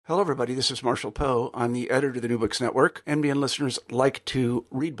Hello, everybody. This is Marshall Poe. I'm the editor of the New Books Network. NBN listeners like to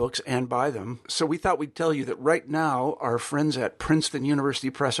read books and buy them. So we thought we'd tell you that right now, our friends at Princeton University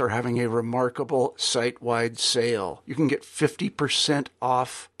Press are having a remarkable site-wide sale. You can get 50%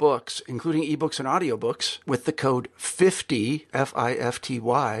 off books, including ebooks and audiobooks, with the code 50,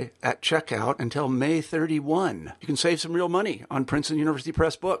 F-I-F-T-Y, at checkout until May 31. You can save some real money on Princeton University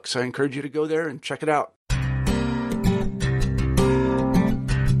Press books. I encourage you to go there and check it out.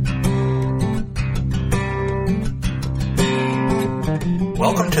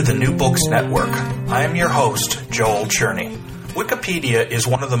 Welcome to the New Books Network. I am your host, Joel Cherney. Wikipedia is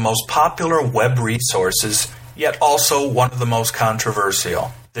one of the most popular web resources, yet also one of the most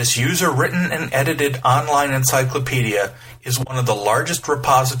controversial. This user-written and edited online encyclopedia is one of the largest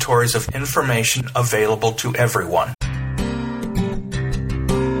repositories of information available to everyone.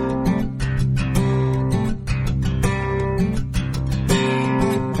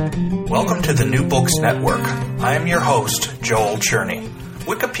 Welcome to the New Books Network. I am your host, Joel Cherney.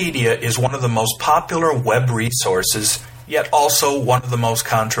 Wikipedia is one of the most popular web resources, yet also one of the most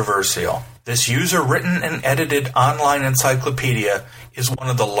controversial. This user-written and edited online encyclopedia is one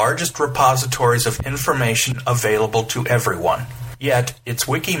of the largest repositories of information available to everyone. Yet, its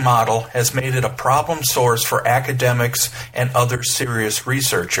wiki model has made it a problem source for academics and other serious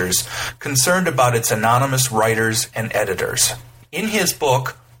researchers concerned about its anonymous writers and editors. In his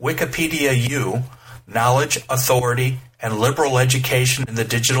book, Wikipedia U, Knowledge, Authority, and Liberal Education in the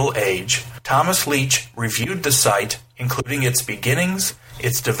Digital Age, Thomas Leach reviewed the site, including its beginnings,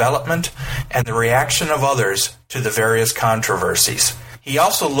 its development, and the reaction of others to the various controversies. He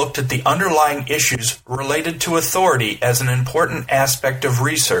also looked at the underlying issues related to authority as an important aspect of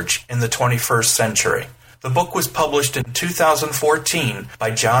research in the 21st century. The book was published in 2014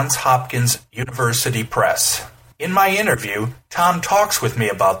 by Johns Hopkins University Press. In my interview, Tom talks with me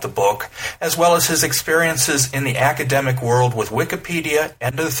about the book, as well as his experiences in the academic world with Wikipedia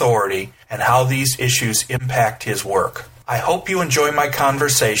and authority, and how these issues impact his work. I hope you enjoy my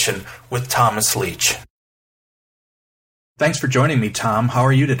conversation with Thomas Leach. Thanks for joining me, Tom. How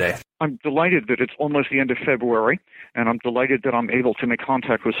are you today? I'm delighted that it's almost the end of February, and I'm delighted that I'm able to make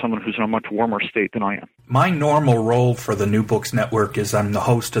contact with someone who's in a much warmer state than I am. My normal role for the New Books Network is I'm the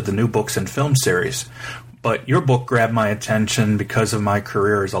host of the New Books and Film series. But your book grabbed my attention because of my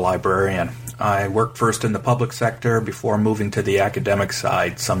career as a librarian. I worked first in the public sector before moving to the academic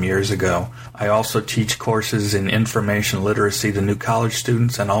side some years ago. I also teach courses in information literacy to new college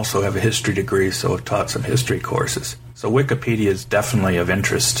students and also have a history degree, so I've taught some history courses. So Wikipedia is definitely of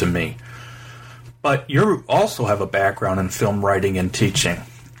interest to me. But you also have a background in film writing and teaching.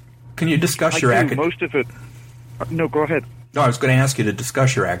 Can you discuss your academic... Most of it... No, go ahead. No, I was going to ask you to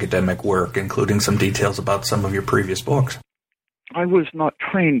discuss your academic work, including some details about some of your previous books. I was not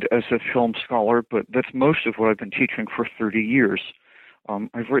trained as a film scholar, but that's most of what I've been teaching for 30 years.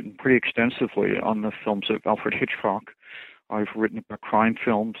 I've written pretty extensively on the films of Alfred Hitchcock. I've written about crime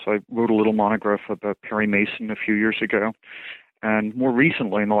films. I wrote a little monograph about Perry Mason a few years ago. And more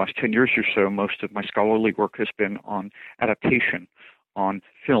recently, in the last 10 years or so, most of my scholarly work has been on adaptation, on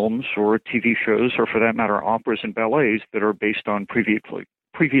films or TV shows, or for that matter, operas and ballets that are based on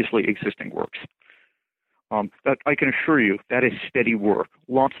previously existing works. That I can assure you, that is steady work.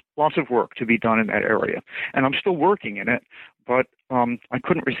 Lots of work to be done in that area. And I'm still working in it, but I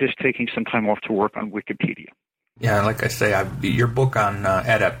couldn't resist taking some time off to work on Wikipedia. Yeah, like I say, your book on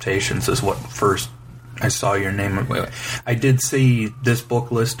adaptations is what first I saw your name. I did see this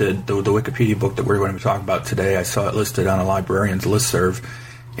book listed, the Wikipedia book that we're going to be talking about today. I saw it listed on a librarian's listserv.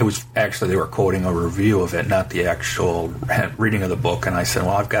 It was actually, they were quoting a review of it, not the actual reading of the book. And I said,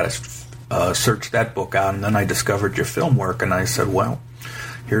 well, I've got to search that book out. And then I discovered your film work, and I said, well,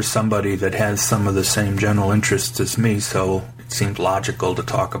 here's somebody that has some of the same general interests as me, so it seemed logical to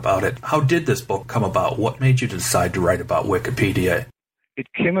talk about it. How did this book come about? What made you decide to write about Wikipedia? It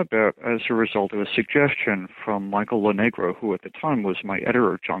came about as a result of a suggestion from Michael LaNegro, who at the time was my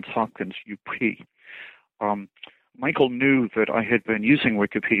editor at Johns Hopkins UP. Michael knew that I had been using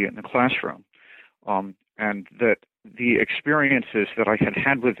Wikipedia in the classroom, and that the experiences that I had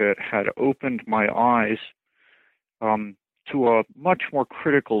had with it had opened my eyes to a much more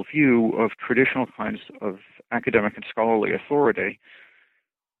critical view of traditional kinds of academic and scholarly authority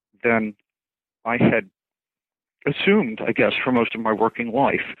than I had assumed, I guess, for most of my working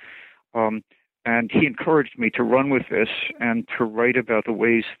life. And he encouraged me to run with this and to write about the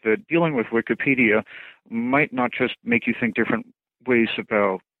ways that dealing with Wikipedia might not just make you think different ways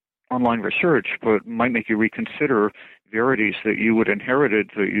about online research, but might make you reconsider verities that you had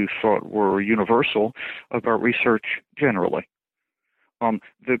inherited that you thought were universal about research generally.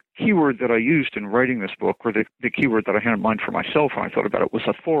 The keyword that I used in writing this book, or the keyword that I had in mind for myself when I thought about it, was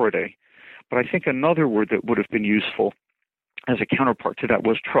authority. But I think another word that would have been useful as a counterpart to that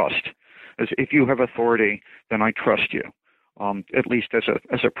was trust. As if you have authority, then I trust you, at least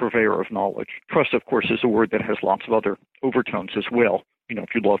as a purveyor of knowledge. Trust, of course, is a word that has lots of other overtones as well. You know,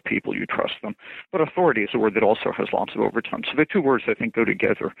 if you love people, you trust them. But authority is a word that also has lots of overtones. So the two words, I think, go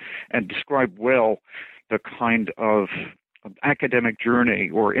together and describe well the kind of academic journey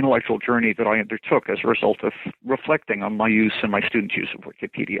or intellectual journey that I undertook as a result of reflecting on my use and my students' use of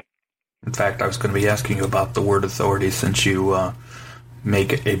Wikipedia. In fact, I was going to be asking you about the word authority, since you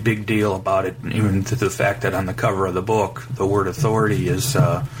make a big deal about it, even to the fact that on the cover of the book, the word authority is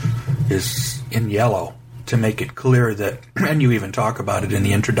in yellow, to make it clear that, and you even talk about it in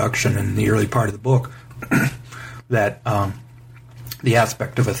the introduction in the early part of the book, that the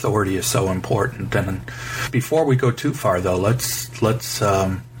aspect of authority is so important. And before we go too far, though, let's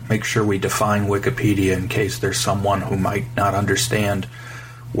make sure we define Wikipedia in case there's someone who might not understand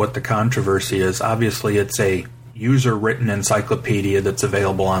what the controversy is. Obviously, it's a user-written encyclopedia that's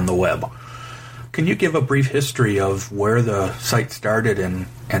available on the web. Can you give a brief history of where the site started and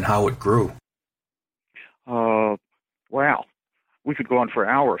how it grew? Wow. We could go on for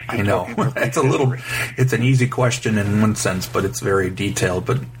hours. I know. It's an easy question in one sense, but it's very detailed.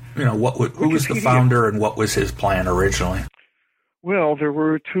 But, you know, who was the founder and what was his plan originally? Well, there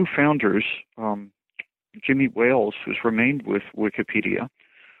were two founders, Jimmy Wales, who's remained with Wikipedia.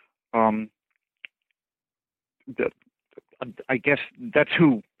 I guess that's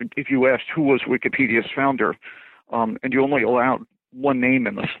who, if you asked who was Wikipedia's founder, and you only allowed one name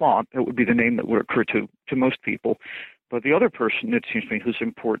in the slot, that would be the name that would occur to most people. But the other person, it seems to me, who's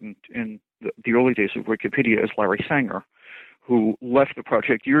important in the early days of Wikipedia is Larry Sanger, who left the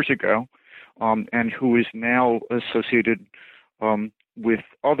project years ago, and who is now associated with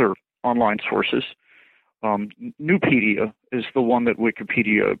other online sources. Nupedia is the one that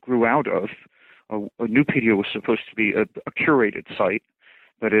Wikipedia grew out of. Nupedia was supposed to be a curated site,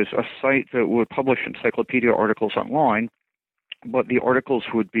 that is, a site that would publish encyclopedia articles online, but the articles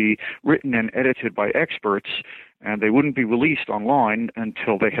would be written and edited by experts, and they wouldn't be released online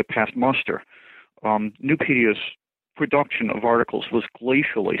until they had passed muster. Nupedia's production of articles was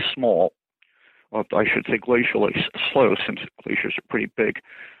glacially small. I should say glacially slow, since glaciers are pretty big.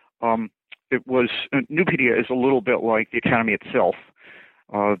 Nupedia is a little bit like the Academy itself.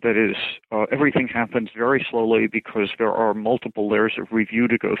 That is, everything happens very slowly because there are multiple layers of review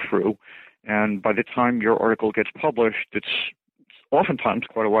to go through, and by the time your article gets published, it's oftentimes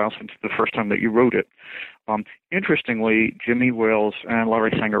quite a while since the first time that you wrote it. Interestingly, Jimmy Wales and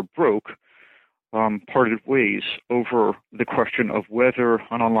Larry Sanger parted ways over the question of whether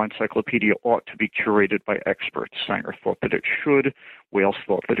an online encyclopedia ought to be curated by experts. Sanger thought that it should. Wales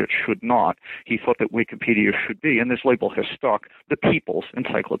thought that it should not. He thought that Wikipedia should be, and this label has stuck, the people's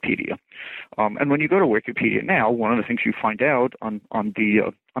encyclopedia. And when you go to Wikipedia now, one of the things you find out on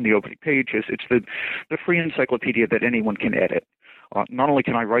the opening page is it's the free encyclopedia that anyone can edit. Not only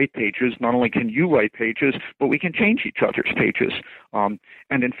can I write pages, not only can you write pages, but we can change each other's pages. And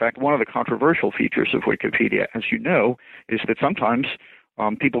in fact, one of the controversial features of Wikipedia, as you know, is that sometimes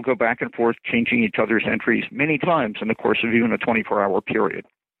people go back and forth changing each other's entries many times in the course of even a 24-hour period.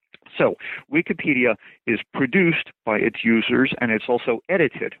 So Wikipedia is produced by its users, and it's also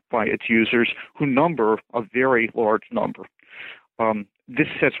edited by its users, who number a very large number. This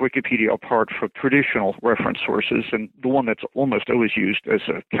sets Wikipedia apart from traditional reference sources, and the one that's almost always used as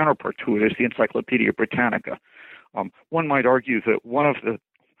a counterpart to it is the Encyclopedia Britannica. One might argue that one of the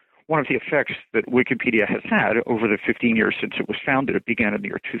effects that Wikipedia has had over the 15 years since it was founded, it began in the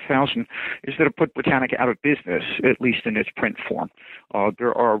year 2000, is that it put Britannica out of business, at least in its print form.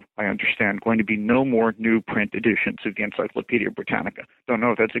 There are, I understand, going to be no more new print editions of the Encyclopedia Britannica. Don't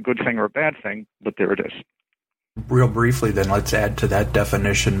know if that's a good thing or a bad thing, but there it is. Real briefly, then, let's add to that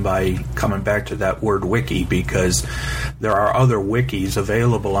definition by coming back to that word wiki, because there are other wikis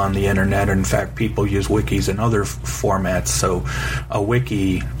available on the internet. In fact, people use wikis in other formats. So a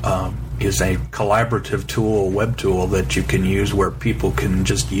wiki is a collaborative tool, web tool that you can use where people can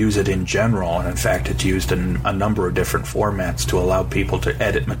just use it in general. And in fact, it's used in a number of different formats to allow people to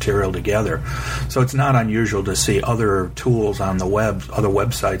edit material together. So it's not unusual to see other tools on the web, other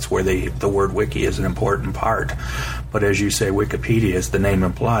websites where the word wiki is an important part. But as you say, Wikipedia, as the name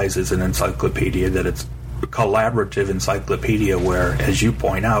implies, is an encyclopedia, that it's a collaborative encyclopedia where, as you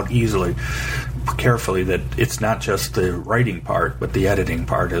point out carefully, that it's not just the writing part, but the editing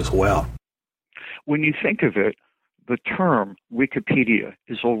part as well. When you think of it, the term Wikipedia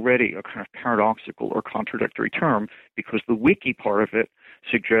is already a kind of paradoxical or contradictory term because the wiki part of it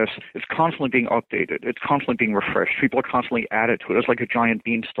suggests it's constantly being updated. It's constantly being refreshed. People are constantly added to it. It's like a giant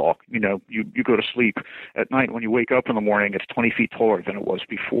beanstalk. You know, you go to sleep at night. When you wake up in the morning, it's 20 feet taller than it was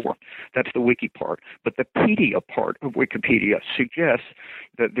before. That's the wiki part. But the pedia part of Wikipedia suggests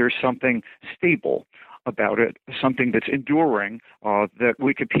that there's something stable about it, something that's enduring, that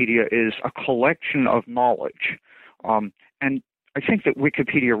Wikipedia is a collection of knowledge. And I think that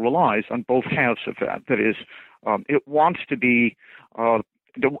Wikipedia relies on both halves of that. That is, it wants to be,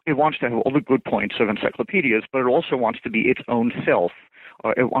 it wants to have all the good points of encyclopedias, but it also wants to be its own self.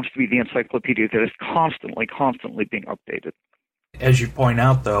 It wants to be the encyclopedia that is constantly being updated. As you point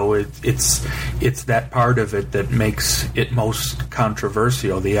out, though, it's that part of it that makes it most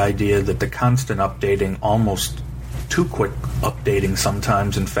controversial, the idea that the constant updating, almost too quick updating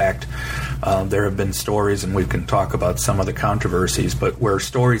sometimes. In fact, there have been stories, and we can talk about some of the controversies, but where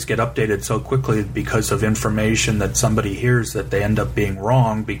stories get updated so quickly because of information that somebody hears that they end up being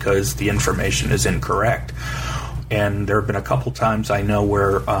wrong because the information is incorrect. And there have been a couple times I know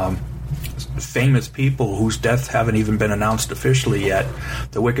where famous people whose deaths haven't even been announced officially yet,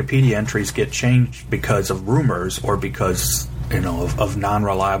 the Wikipedia entries get changed because of rumors or because, you know, of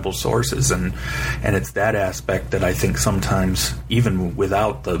non-reliable sources, and it's that aspect that I think sometimes, even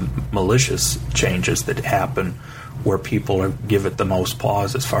without the malicious changes that happen, where people give it the most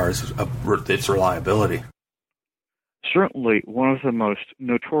pause as far as its reliability. Certainly, one of the most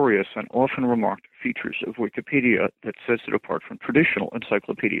notorious and often remarked features of Wikipedia that sets it apart from traditional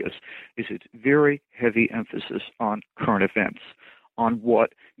encyclopedias is its very heavy emphasis on current events, on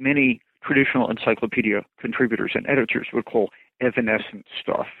what many traditional encyclopedia contributors and editors would call evanescent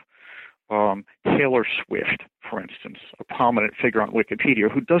stuff. Taylor Swift, for instance, a prominent figure on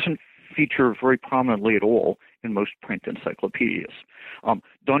Wikipedia who doesn't feature very prominently at all in most print encyclopedias.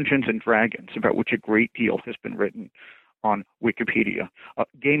 Dungeons and Dragons, about which a great deal has been written on Wikipedia.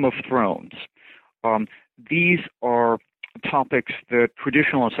 Game of Thrones. These are topics that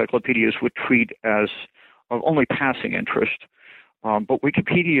traditional encyclopedias would treat as of only passing interest, but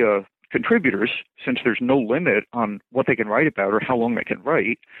Wikipedia contributors, since there's no limit on what they can write about or how long they can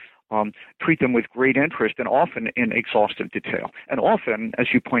write, treat them with great interest and often in exhaustive detail. And often, as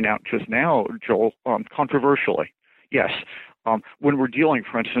you point out just now, Joel, controversially. Yes, when we're dealing,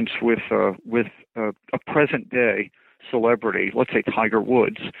 for instance, with a present-day celebrity, let's say Tiger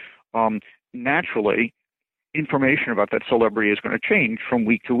Woods, naturally, information about that celebrity is going to change from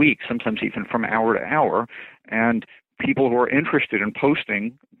week to week, sometimes even from hour to hour, and people who are interested in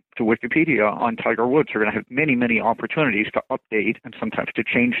posting to Wikipedia on Tiger Woods are going to have many, many opportunities to update and sometimes to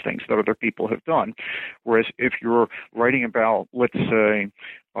change things that other people have done. Whereas if you're writing about, let's say,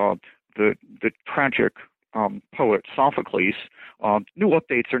 the tragic poet Sophocles, new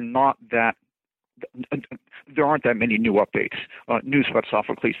updates are not that. There aren't that many new updates. News about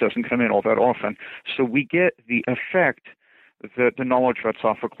Sophocles doesn't come in all that often. So we get the effect that the knowledge about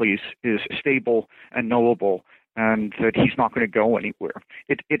Sophocles is stable and knowable and that he's not going to go anywhere.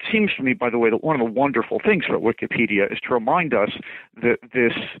 It seems to me, by the way, that one of the wonderful things about Wikipedia is to remind us that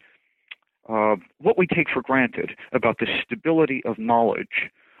this, what we take for granted about the stability of knowledge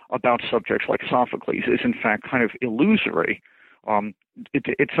about subjects like Sophocles is in fact kind of illusory.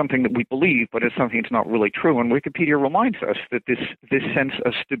 It's something that we believe, but it's something that's not really true. And Wikipedia reminds us that this sense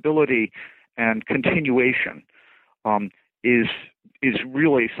of stability and continuation is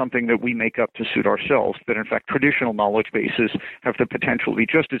really something that we make up to suit ourselves, that in fact traditional knowledge bases have the potential to be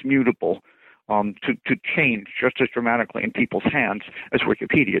just as mutable, to change just as dramatically in people's hands as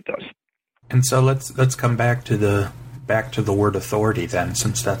Wikipedia does. And so let's come back to the word authority then,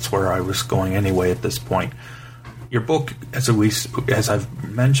 since that's where I was going anyway at this point. Your book, as I've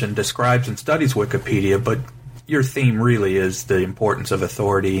mentioned, describes and studies Wikipedia, but your theme really is the importance of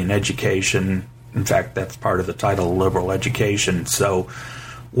authority in education. In fact, that's part of the title, Liberal Education. So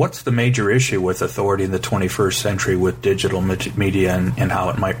what's the major issue with authority in the 21st century with digital media and how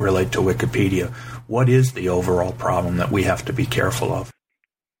it might relate to Wikipedia? What is the overall problem that we have to be careful of?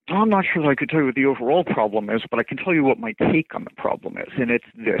 I'm not sure that I could tell you what the overall problem is, but I can tell you what my take on the problem is, and it's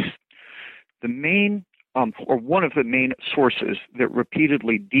this. The main or one of the main sources that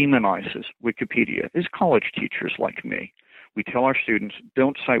repeatedly demonizes Wikipedia is college teachers like me. We tell our students,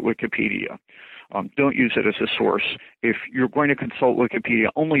 don't cite Wikipedia. Don't use it as a source. If you're going to consult Wikipedia,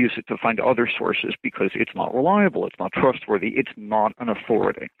 only use it to find other sources because it's not reliable, it's not trustworthy, it's not an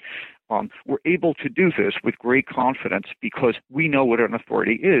authority. We're able to do this with great confidence because we know what an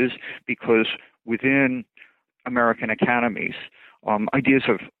authority is, because within American academies, Ideas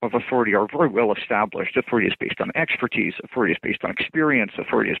of authority are very well established. Authority is based on expertise. Authority is based on experience.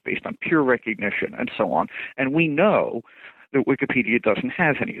 Authority is based on peer recognition, and so on. And we know that Wikipedia doesn't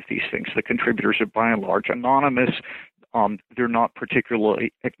have any of these things. The contributors are by and large anonymous. They're not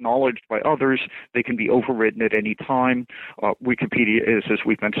particularly acknowledged by others. They can be overridden at any time. Wikipedia is, as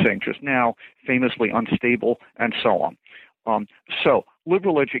we've been saying just now, famously unstable, and so on. So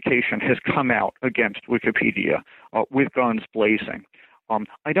liberal education has come out against Wikipedia with guns blazing.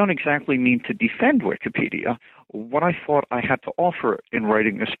 I don't exactly mean to defend Wikipedia. What I thought I had to offer in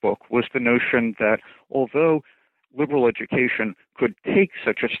writing this book was the notion that although liberal education could take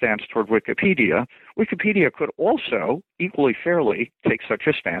such a stance toward Wikipedia, Wikipedia could also, equally fairly, take such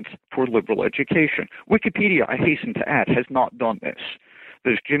a stance toward liberal education. Wikipedia, I hasten to add, has not done this.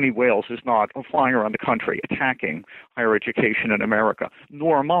 There's Jimmy Wales is not flying around the country attacking higher education in America,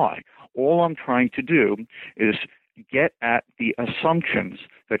 nor am I. All I'm trying to do is get at the assumptions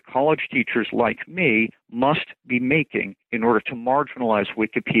that college teachers like me must be making in order to marginalize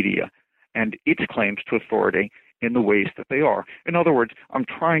Wikipedia and its claims to authority in the ways that they are. In other words, I'm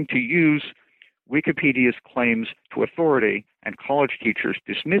trying to use Wikipedia's claims to authority and college teachers'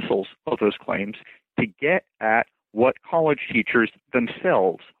 dismissals of those claims to get at what college teachers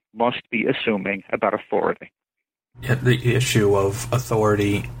themselves must be assuming about authority. Yeah, the issue of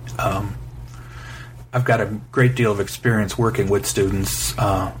authority, I've got a great deal of experience working with students,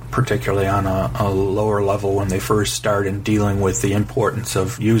 particularly on a lower level when they first start, in dealing with the importance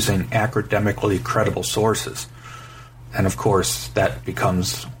of using academically credible sources. And of course, that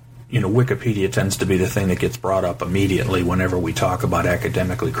becomes, Wikipedia tends to be the thing that gets brought up immediately whenever we talk about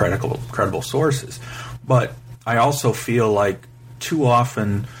academically credible sources. But I also feel like too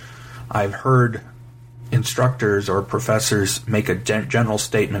often I've heard instructors or professors make a general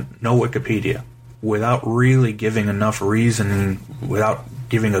statement, no Wikipedia, without really giving enough reasoning, without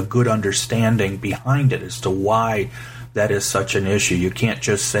giving a good understanding behind it as to why that is such an issue. You can't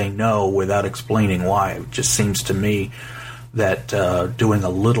just say no without explaining why. It just seems to me that doing a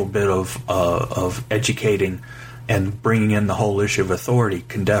little bit of educating and bringing in the whole issue of authority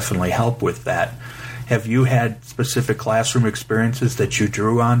can definitely help with that. Have you had specific classroom experiences that you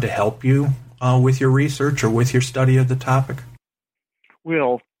drew on to help you with your research or with your study of the topic?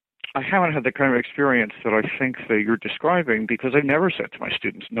 Well, I haven't had the kind of experience that I think that you're describing because I never said to my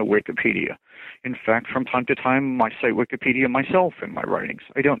students, no Wikipedia. In fact, from time to time, I cite Wikipedia myself in my writings.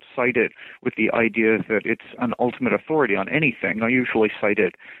 I don't cite it with the idea that it's an ultimate authority on anything. I usually cite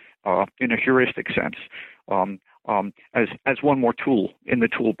it in a heuristic sense as one more tool in the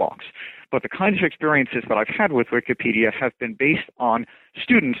toolbox. But the kinds of experiences that I've had with Wikipedia have been based on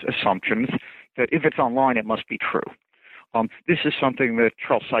students' assumptions that if it's online, it must be true. This is something that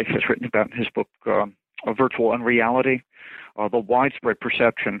Charles Seife has written about in his book, Virtual Unreality, the widespread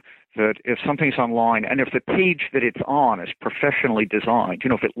perception that if something's online and if the page that it's on is professionally designed,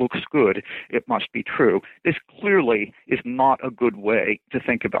 if it looks good, it must be true. This clearly is not a good way to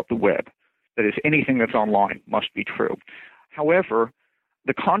think about the web. That is, anything that's online must be true. However,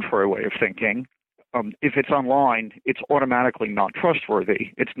 the contrary way of thinking, if it's online, it's automatically not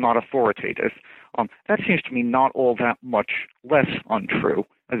trustworthy. It's not authoritative. That seems to me not all that much less untrue.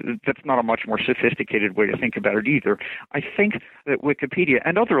 That's not a much more sophisticated way to think about it either. I think that Wikipedia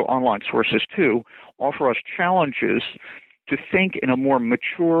and other online sources, too, offer us challenges to think in a more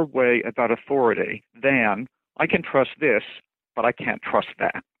mature way about authority than, I can trust this, but I can't trust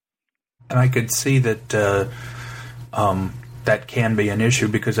that. And I could see that that can be an issue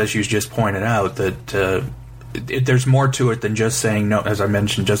because, as you just pointed out, that there's more to it than just saying no. As I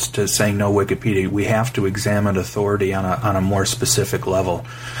mentioned, just saying no Wikipedia. We have to examine authority on a more specific level.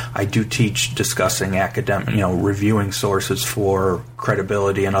 I do teach discussing academic, reviewing sources for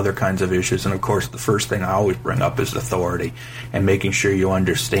credibility and other kinds of issues. And of course, the first thing I always bring up is authority and making sure you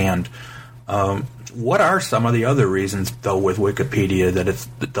understand. What are some of the other reasons, though, with Wikipedia that it's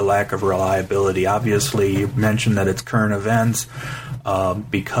the lack of reliability? Obviously, you mentioned that it's current events.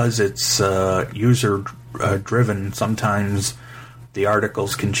 Because it's user-driven, sometimes the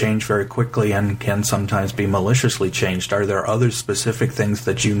articles can change very quickly and can sometimes be maliciously changed. Are there other specific things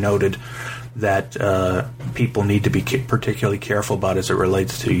that you noted that people need to be particularly careful about as it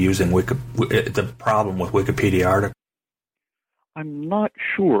relates to using the problem with Wikipedia articles? I'm not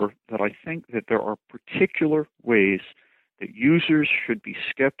sure that I think that there are particular ways that users should be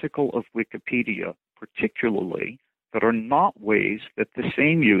skeptical of Wikipedia, particularly that are not ways that the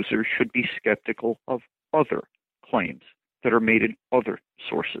same user should be skeptical of other claims that are made in other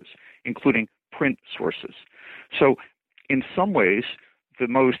sources, including print sources. So in some ways, the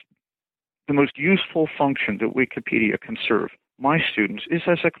most useful function that Wikipedia can serve my students is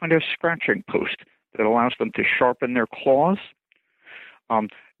as a kind of scratching post that allows them to sharpen their claws.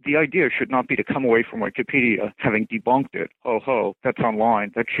 The idea should not be to come away from Wikipedia having debunked it. Oh, that's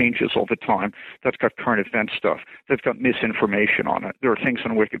online. That changes all the time. That's got current event stuff. That's got misinformation on it. There are things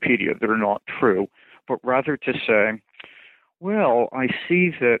on Wikipedia that are not true. But rather to say, well, I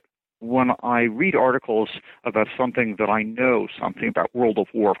see that when I read articles about something that I know something about, World of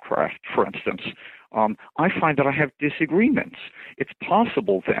Warcraft, for instance, I find that I have disagreements. It's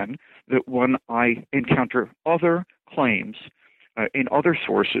possible then that when I encounter other claims in other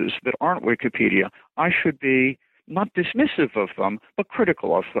sources that aren't Wikipedia, I should be not dismissive of them, but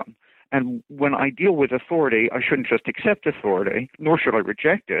critical of them. And when I deal with authority, I shouldn't just accept authority, nor should I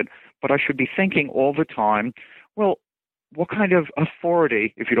reject it, but I should be thinking all the time, well, what kind of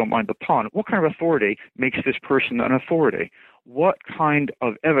authority, if you don't mind the pun, what kind of authority makes this person an authority? What kind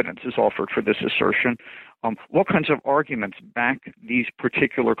of evidence is offered for this assertion? What kinds of arguments back these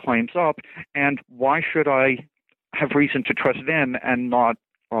particular claims up? And why should I have reason to trust them and not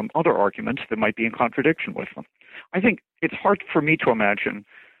other arguments that might be in contradiction with them? I think it's hard for me to imagine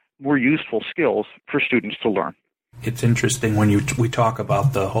more useful skills for students to learn. It's interesting when we talk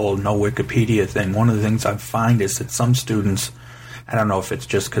about the whole no Wikipedia thing. One of the things I find is that some students, I don't know if it's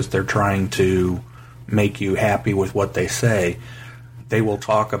just because they're trying to make you happy with what they say, they will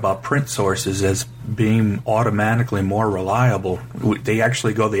talk about print sources as being automatically more reliable. They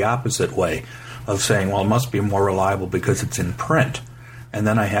actually go the opposite way of saying, well, it must be more reliable because it's in print. And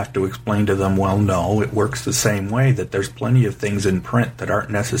then I have to explain to them, well, no, it works the same way, that there's plenty of things in print that aren't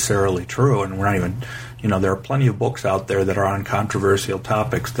necessarily true. And we're not even, there are plenty of books out there that are on controversial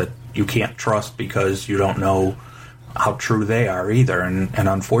topics that you can't trust because you don't know how true they are either. And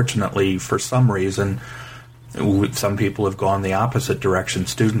unfortunately, for some reason, some people have gone the opposite direction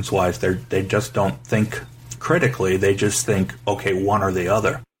students-wise. They just don't think critically. They just think, okay, one or the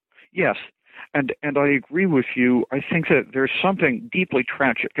other. Yes. And I agree with you. I think that there's something deeply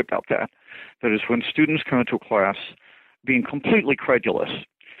tragic about that. That is, when students come into a class being completely credulous,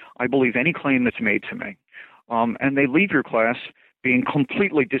 I believe any claim that's made to me, and they leave your class being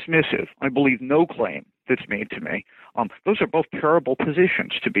completely dismissive. I believe no claim that's made to me. Those are both terrible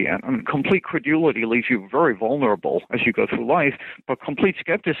positions to be in. I mean, complete credulity leaves you very vulnerable as you go through life, but complete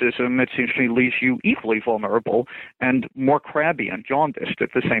skepticism, it seems to me, leaves you equally vulnerable and more crabby and jaundiced at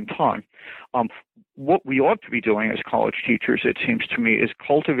the same time. What we ought to be doing as college teachers, it seems to me, is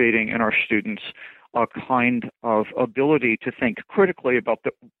cultivating in our students a kind of ability to think critically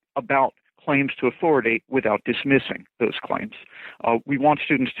about claims to authority without dismissing those claims. We want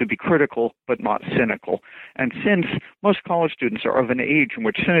students to be critical but not cynical. And since most college students are of an age in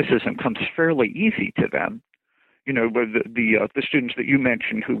which cynicism comes fairly easy to them, the students that you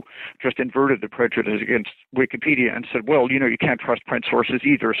mentioned who just inverted the prejudice against Wikipedia and said, well, you can't trust print sources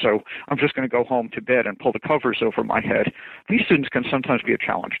either, so I'm just going to go home to bed and pull the covers over my head. These students can sometimes be a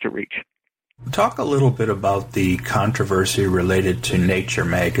challenge to reach. Talk a little bit about the controversy related to Nature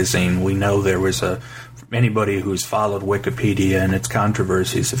magazine. We know there was anybody who's followed Wikipedia and its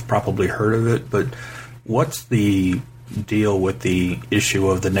controversies have probably heard of it, but what's the deal with the issue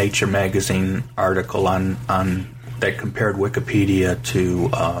of the Nature magazine article on that compared Wikipedia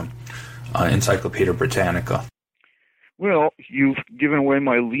to Encyclopedia Britannica? Well, you've given away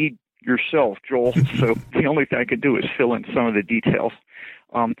my lead yourself, Joel, so the only thing I could do is fill in some of the details.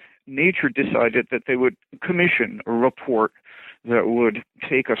 Nature decided that they would commission a report that would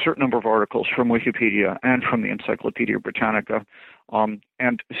take a certain number of articles from Wikipedia and from the Encyclopedia Britannica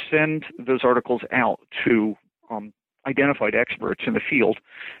and send those articles out to identified experts in the field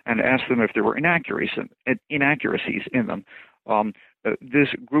and ask them if there were inaccuracies in them. This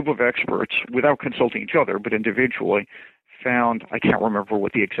group of experts, without consulting each other but individually, found, I can't remember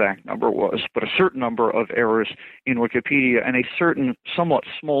what the exact number was, but a certain number of errors in Wikipedia and a certain somewhat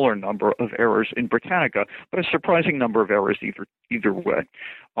smaller number of errors in Britannica, but a surprising number of errors either way.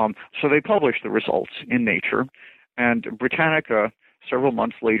 So they published the results in Nature, and Britannica, several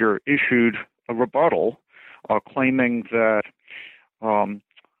months later, issued a rebuttal claiming that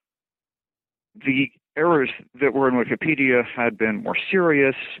the errors that were in Wikipedia had been more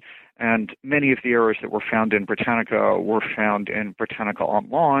serious, and many of the errors that were found in Britannica were found in Britannica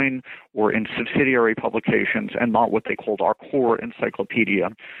Online or in subsidiary publications and not what they called our core encyclopedia,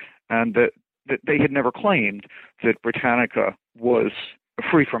 and that they had never claimed that Britannica was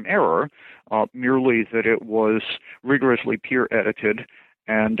free from error, merely that it was rigorously peer-edited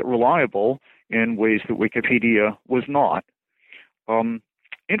and reliable in ways that Wikipedia was not.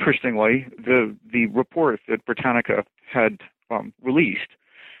 Interestingly, the report that Britannica had released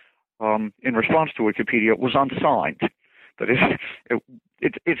in response to Wikipedia was unsigned. That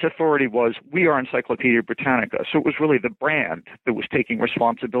its authority was, we are Encyclopedia Britannica. So it was really the brand that was taking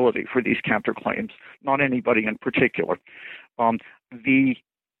responsibility for these counterclaims, not anybody in particular.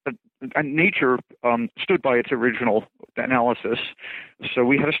 Nature stood by its original analysis, so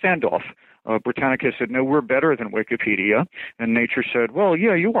we had a standoff. Britannica said, no, we're better than Wikipedia. And Nature said, well,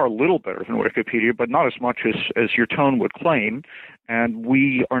 yeah, you are a little better than Wikipedia, but not as much as your tone would claim, and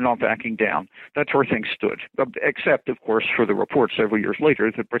we are not backing down. That's where things stood, except, of course, for the report several years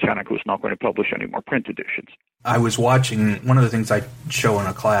later that Britannica was not going to publish any more print editions. I was watching, one of the things I show in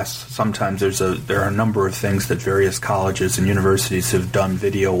a class, sometimes there are a number of things that various colleges and universities have done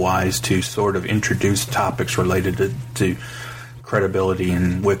video-wise to sort of introduce topics related to credibility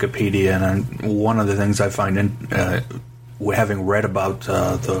in Wikipedia. And one of the things I find, having read about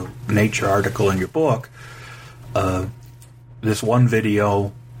the Nature article in your book, this one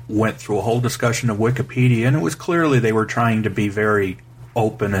video went through a whole discussion of Wikipedia, and it was clearly they were trying to be very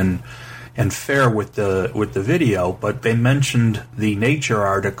open and fair with the video, but they mentioned the Nature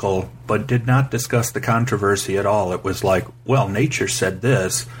article but did not discuss the controversy at all. It was like, well, Nature said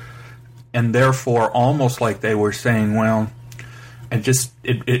this, and therefore almost like they were saying, well, and just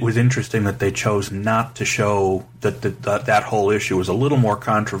it was interesting that they chose not to show that whole issue was a little more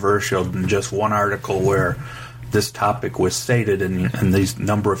controversial than just one article where this topic was stated and these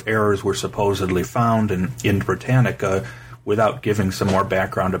number of errors were supposedly found in Britannica, without giving some more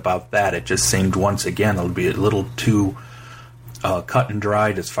background about that. It just seemed, once again, it would be a little too cut and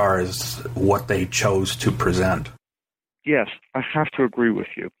dried as far as what they chose to present. Yes, I have to agree with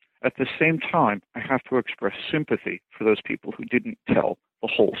you. At the same time, I have to express sympathy for those people who didn't tell the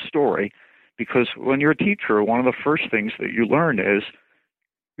whole story, because when you're a teacher, one of the first things that you learn is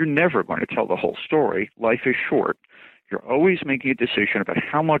you're never going to tell the whole story. Life is short. You're always making a decision about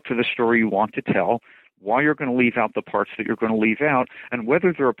how much of the story you want to tell, why you're going to leave out the parts that you're going to leave out, and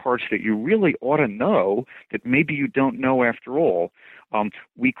whether there are parts that you really ought to know that maybe you don't know after all.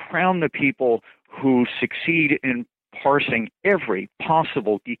 We crown the people who succeed in parsing every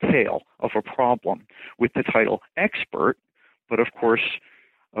possible detail of a problem with the title expert, but of course,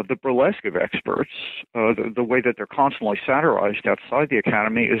 the burlesque of experts, the way that they're constantly satirized outside the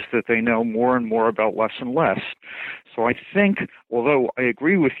academy, is that they know more and more about less and less. So I think, although I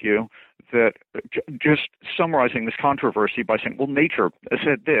agree with you, that just summarizing this controversy by saying, well, Nature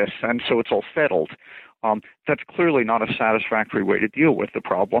said this, and so it's all settled, that's clearly not a satisfactory way to deal with the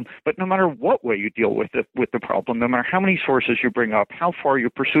problem. But no matter what way you deal with the problem, no matter how many sources you bring up, how far you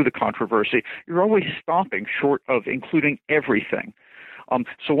pursue the controversy, you're always stopping short of including everything.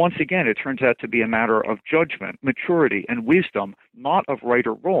 So once again, it turns out to be a matter of judgment, maturity, and wisdom, not of right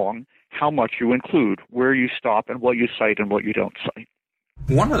or wrong, how much you include, where you stop, and what you cite and what you don't cite.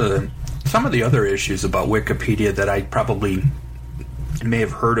 Some of the other issues about Wikipedia that I probably may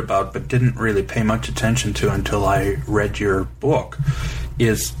have heard about but didn't really pay much attention to until I read your book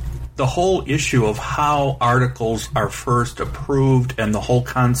is the whole issue of how articles are first approved and the whole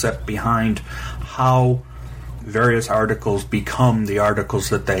concept behind how various articles become the articles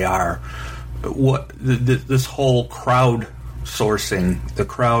that they are. This whole crowd sourcing, the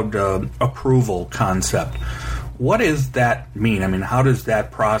crowd approval concept, what does that mean? I mean, how does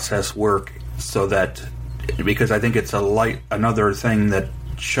that process work so that, because I think it's another thing that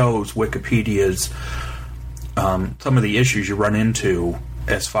shows Wikipedia's some of the issues you run into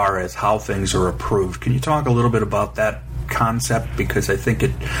as far as how things are approved. Can you talk a little bit about that concept? Because I think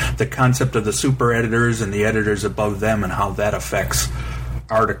the concept of the super editors and the editors above them and how that affects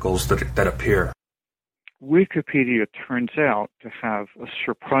articles that appear. Wikipedia turns out to have a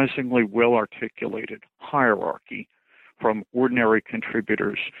surprisingly well-articulated hierarchy from ordinary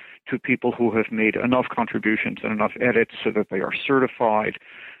contributors to people who have made enough contributions and enough edits so that they are certified,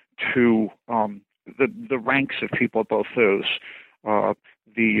 to the ranks of people, both those,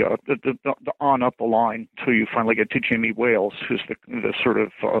 the on up the line till you finally get to Jimmy Wales, who's the sort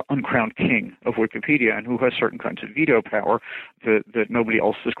of uncrowned king of Wikipedia and who has certain kinds of veto power that nobody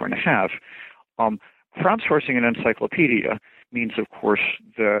else is going to have. Crowdsourcing an encyclopedia means, of course,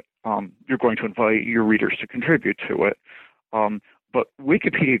 that you're going to invite your readers to contribute to it. But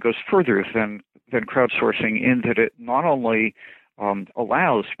Wikipedia goes further than crowdsourcing in that it not only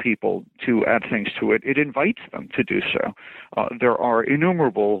allows people to add things to it, it invites them to do so. There are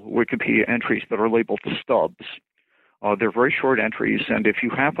innumerable Wikipedia entries that are labeled stubs. They're very short entries, and if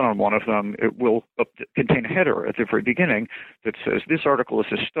you happen on one of them, it will contain a header at the very beginning that says, this article is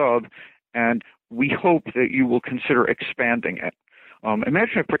a stub, and we hope that you will consider expanding it.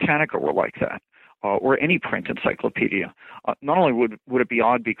 Imagine if Britannica were like that. or any print encyclopedia. Not only would it be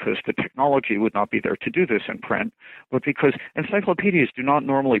odd because the technology would not be there to do this in print, but because encyclopedias do not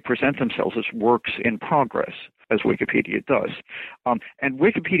normally present themselves as works in progress, as Wikipedia does. And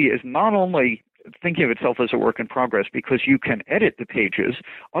Wikipedia is not only thinking of itself as a work in progress because you can edit the pages,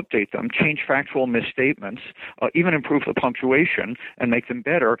 update them, change factual misstatements, even improve the punctuation and make them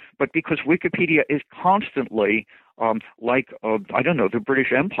better, but because Wikipedia is constantly the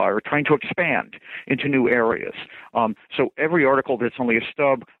British Empire trying to expand into new areas. So every article that's only a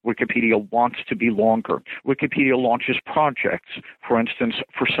stub, Wikipedia wants to be longer. Wikipedia launches projects. For instance,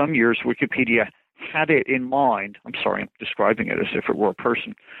 for some years, Wikipedia had it in mind. I'm sorry, I'm describing it as if it were a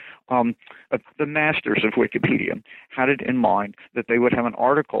person. The masters of Wikipedia had it in mind that they would have an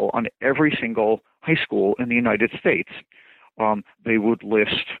article on every single high school in the United States. They would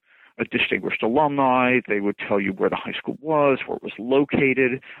list a distinguished alumni. They would tell you where the high school was, where it was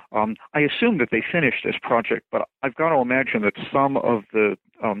located. I assume that they finished this project, but I've got to imagine that some of the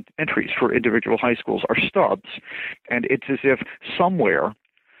entries for individual high schools are stubs, and it's as if somewhere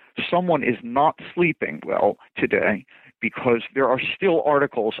someone is not sleeping well today because there are still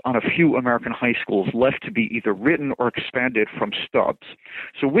articles on a few American high schools left to be either written or expanded from stubs.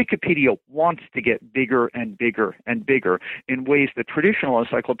 So Wikipedia wants to get bigger and bigger and bigger in ways that traditional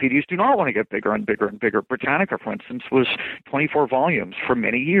encyclopedias do not want to get bigger and bigger and bigger. Britannica, for instance, was 24 volumes for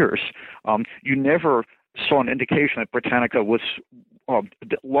many years. You never saw an indication that Britannica was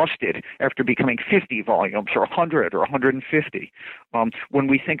lusted after becoming 50 volumes or 100 or 150. When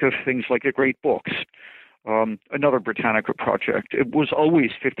we think of things like the Great Books, another Britannica project, it was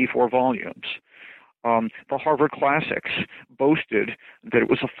always 54 volumes. The Harvard Classics boasted that it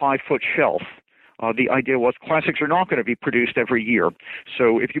was a 5-foot shelf. The idea was classics are not going to be produced every year.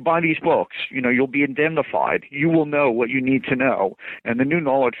 So if you buy these books, you'll be indemnified. You will know what you need to know. And the new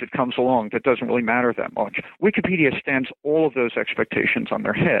knowledge that comes along that doesn't really matter that much. Wikipedia stands all of those expectations on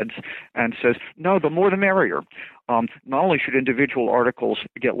their heads and says, no, the more the merrier. Not only should individual articles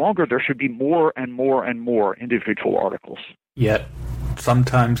get longer, there should be more and more and more individual articles. Yet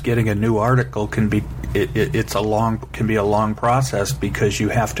sometimes getting a new article can be a long process because you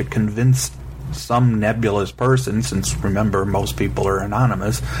have to convince some nebulous person, since remember most people are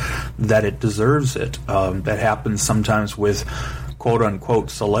anonymous, that it deserves it. That happens sometimes with quote-unquote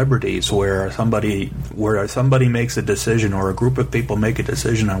celebrities, where somebody makes a decision, or a group of people make a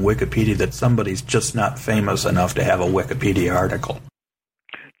decision on Wikipedia that somebody's just not famous enough to have a Wikipedia article.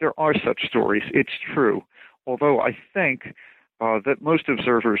 There are such stories. It's true. Although I think that most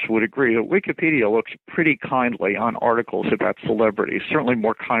observers would agree that Wikipedia looks pretty kindly on articles about celebrities, certainly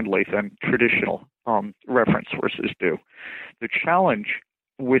more kindly than traditional reference sources do. The challenge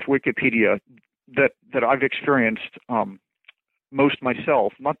with Wikipedia that I've experienced most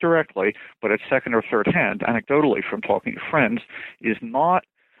myself, not directly, but at second or third hand, anecdotally from talking to friends, is not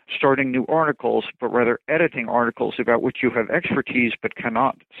starting new articles, but rather editing articles about which you have expertise but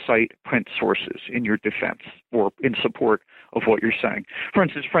cannot cite print sources in your defense or in support of what you're saying. For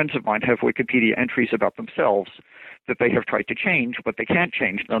instance, friends of mine have Wikipedia entries about themselves that they have tried to change, but they can't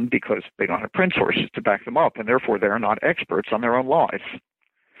change them because they don't have print sources to back them up, and therefore they are not experts on their own lives.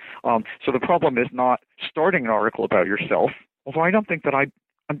 So the problem is not starting an article about yourself, although I don't think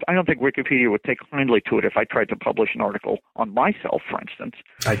Wikipedia would take kindly to it if I tried to publish an article on myself, for instance.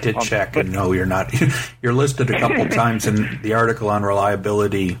 I did check, and no, you're not. You're listed a couple times in the article on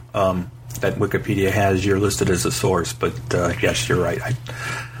reliability that Wikipedia has. You're listed as a source, but yes, you're right.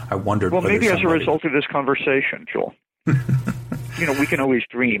 I wondered. Well, maybe as a result of this conversation, Joel. We can always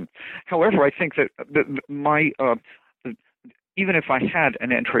dream. However, I think that my even if I had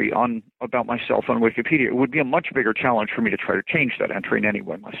an entry about myself on Wikipedia, it would be a much bigger challenge for me to try to change that entry in any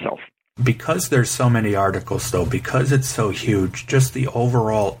way myself. Because there's so many articles, though, because it's so huge, just the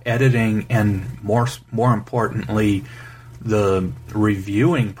overall editing and more importantly, the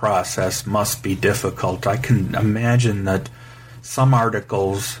reviewing process must be difficult. I can imagine that some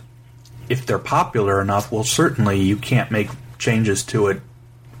articles, if they're popular enough, well, certainly you can't make changes to it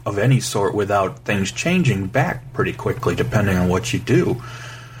of any sort without things changing back pretty quickly, depending on what you do.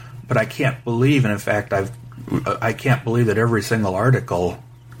 But I can't believe, and in fact, I can't believe that every single article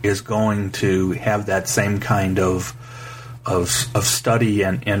is going to have that same kind of study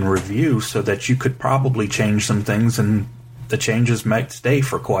and review, so that you could probably change some things, and the changes might stay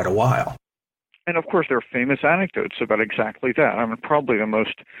for quite a while. And of course, there are famous anecdotes about exactly that. I mean, probably the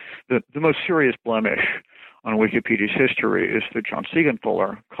most serious blemish on Wikipedia's history is the John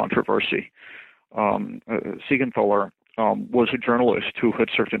Siegenthaler controversy. Siegenthaler was a journalist who had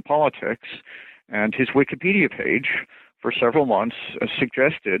served in politics, and his Wikipedia page for several months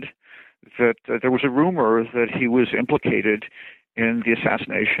suggested that there was a rumor that he was implicated in the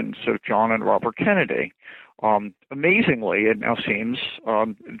assassinations of John and Robert Kennedy. Amazingly, it now seems,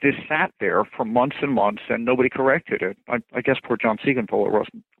 this sat there for months and months, and nobody corrected it. I guess poor John Siegenthaler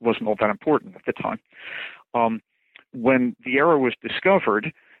wasn't all that important at the time. When the error was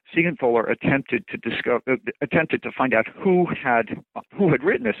discovered, Siegenthaler attempted to find out who had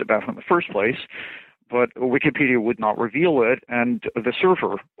written this about him in the first place, but Wikipedia would not reveal it, and the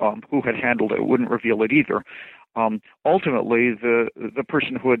server who had handled it wouldn't reveal it either. Ultimately, the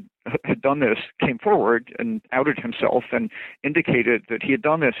person who had done this came forward and outed himself and indicated that he had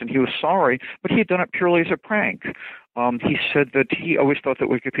done this and he was sorry, but he had done it purely as a prank. He said that he always thought that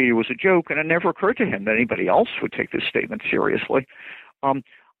Wikipedia was a joke, and it never occurred to him that anybody else would take this statement seriously.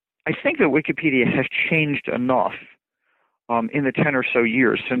 I think that Wikipedia has changed enough in the 10 or so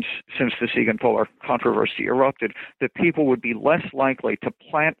years since the Siegenthaler controversy erupted, that people would be less likely to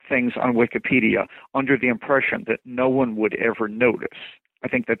plant things on Wikipedia under the impression that no one would ever notice. I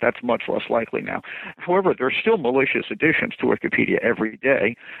think that that's much less likely now. However, there are still malicious additions to Wikipedia every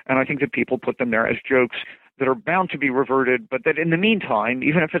day, and I think that people put them there as jokes that are bound to be reverted, but that in the meantime,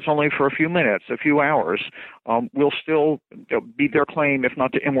 even if it's only for a few minutes, a few hours, will still be their claim, if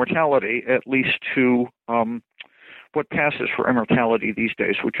not to immortality, at least to what passes for immortality these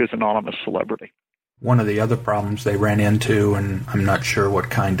days, which is anonymous celebrity. One of the other problems they ran into, and I'm not sure what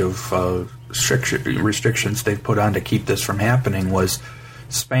kind of restrictions they've put on to keep this from happening, was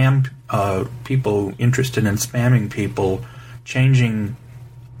spam people interested in spamming people changing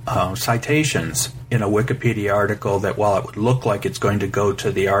citations in a Wikipedia article that, while it would look like it's going to go to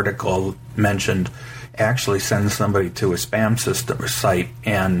the article mentioned, actually sends somebody to a spam system or site.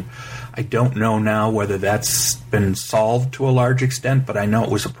 And I don't know now whether that's been solved to a large extent, but I know it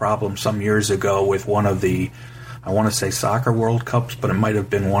was a problem some years ago with one of the, I want to say Soccer World Cups, but it might have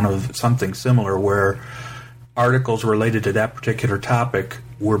been one of something similar, where articles related to that particular topic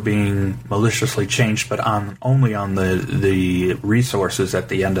were being maliciously changed, but only on the resources at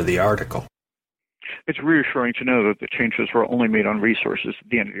the end of the article. It's reassuring to know that the changes were only made on resources at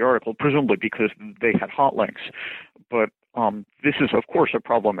the end of the article, presumably because they had hot links. But this is, of course, a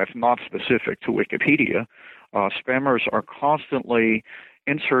problem that's not specific to Wikipedia. Spammers are constantly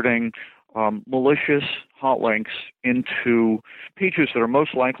inserting malicious hot links into pages that are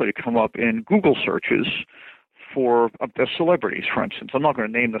most likely to come up in Google searches for the celebrities, for instance. I'm not going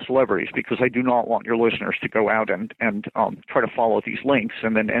to name the celebrities because I do not want your listeners to go out and try to follow these links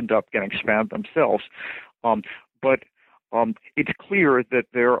and then end up getting spammed themselves. But it's clear that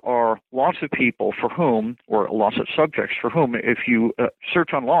there are lots of people for whom, or lots of subjects for whom, if you search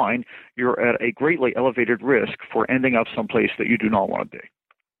online, you're at a greatly elevated risk for ending up someplace that you do not want to be.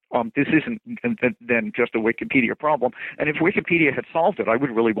 This isn't then just a Wikipedia problem. And if Wikipedia had solved it, I would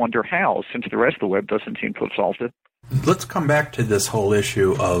really wonder how, since the rest of the web doesn't seem to have solved it. Let's come back to this whole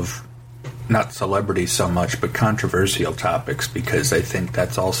issue of not celebrities so much, but controversial topics, because I think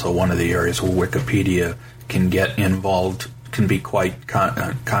that's also one of the areas where Wikipedia can get involved, can be quite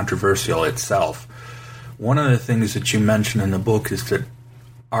controversial itself. One of the things that you mention in the book is that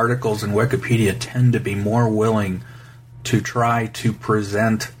articles in Wikipedia tend to be more willing to try to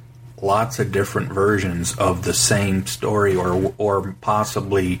present lots of different versions of the same story, or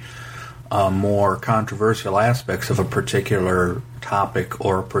possibly more controversial aspects of a particular topic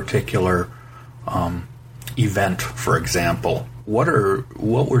or a particular event, for example. What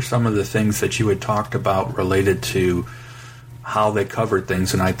were some of the things that you had talked about related to how they covered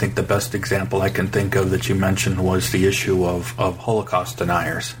things? And I think the best example I can think of that you mentioned was the issue of Holocaust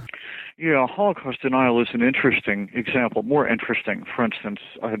deniers. Yeah, Holocaust denial is an interesting example, more interesting, for instance,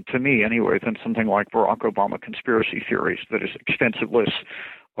 to me anyway, than something like Barack Obama conspiracy theories. That is, extensive lists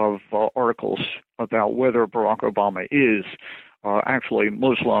of articles about whether Barack Obama is actually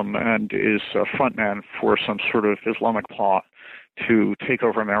Muslim and is a frontman for some sort of Islamic plot to take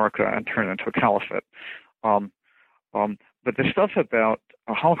over America and turn it into a caliphate. But the stuff about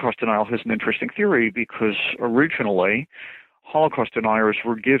Holocaust denial has an interesting theory, because originally Holocaust deniers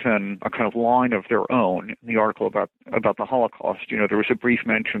were given a kind of line of their own in the article about the Holocaust. You know, there was a brief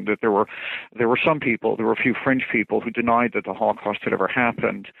mention that there were some people, there were a few fringe people who denied that the Holocaust had ever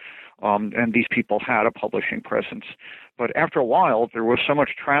happened, and these people had a publishing presence. But after a while, there was so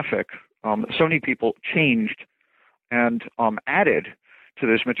much traffic, so many people changed and added to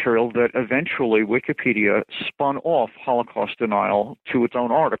this material that eventually Wikipedia spun off Holocaust denial to its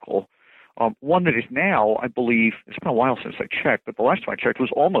own article. One that is now, I believe, it's been a while since I checked, but the last time I checked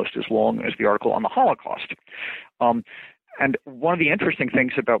was almost as long as the article on the Holocaust. And one of the interesting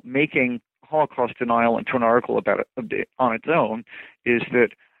things about making Holocaust denial into an article about it on its own is that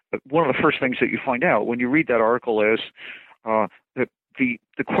one of the first things that you find out when you read that article is that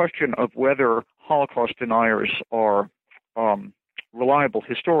the question of whether Holocaust deniers are reliable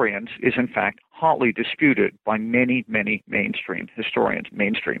historians is in fact hotly disputed by many, many mainstream historians.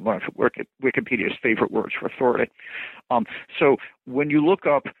 Mainstream, one of Wikipedia's favorite words for authority. So when you look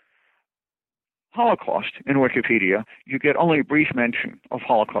up Holocaust in Wikipedia, you get only a brief mention of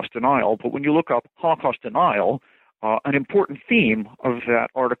Holocaust denial, but when you look up Holocaust denial, an important theme of that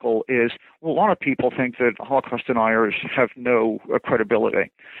article is, well, a lot of people think that Holocaust deniers have no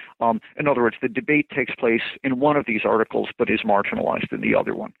credibility. In other words, the debate takes place in one of these articles but is marginalized in the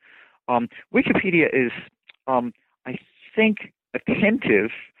other one. Wikipedia is, I think,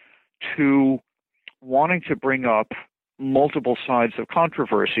 attentive to wanting to bring up multiple sides of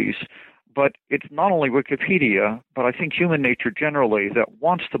controversies, but it's not only Wikipedia, but I think human nature generally that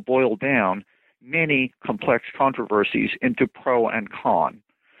wants to boil down many complex controversies into pro and con,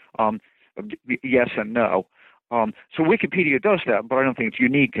 yes and no. So Wikipedia does that, but I don't think it's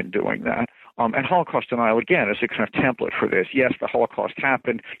unique in doing that. And Holocaust denial, again, is a kind of template for this. Yes, the Holocaust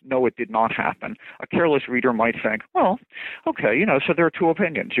happened. No, it did not happen. A careless reader might think, well, okay, so there are two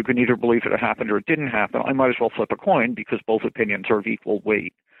opinions. You can either believe that it happened or it didn't happen. I might as well flip a coin because both opinions are of equal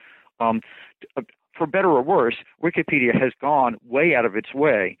weight. For better or worse, Wikipedia has gone way out of its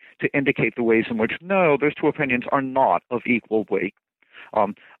way to indicate the ways in which, no, those two opinions are not of equal weight.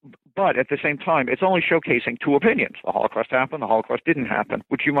 But at the same time, it's only showcasing two opinions. The Holocaust happened, the Holocaust didn't happen,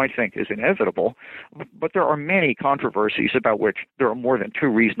 which you might think is inevitable. But there are many controversies about which there are more than two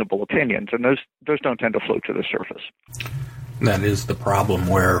reasonable opinions, and those don't tend to float to the surface. That is the problem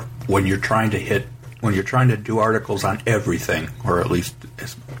where when you're trying to do articles on everything, or at least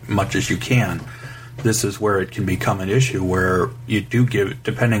as much as you can, this is where it can become an issue where you do give,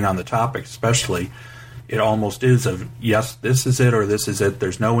 depending on the topic especially, it almost is of, yes, this is it or this is it.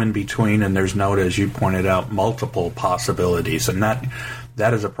 There's no in between, and there's no, as you pointed out, multiple possibilities. And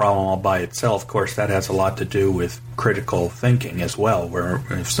that is a problem all by itself. Of course, that has a lot to do with critical thinking as well, where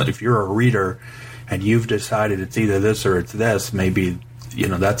if you're a reader and you've decided it's either this or it's this, maybe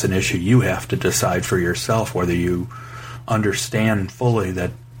that's an issue you have to decide for yourself, whether you understand fully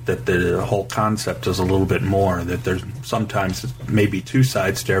that the whole concept is a little bit more, that there's sometimes maybe two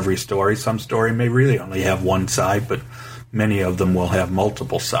sides to every story. Some story may really only have one side, but many of them will have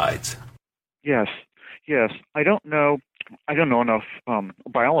multiple sides. Yes. I don't know enough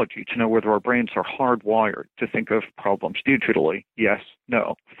biology to know whether our brains are hardwired to think of problems digitally. Yes,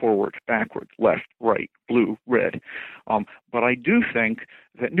 no, forward, backward, left, right, blue, red. But I do think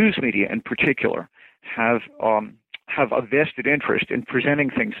that news media in particular have a vested interest in presenting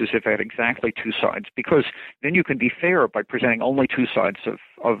things as if they had exactly two sides, because then you can be fair by presenting only two sides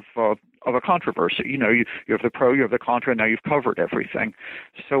of a controversy. You have the pro, you have the contra, and now you've covered everything.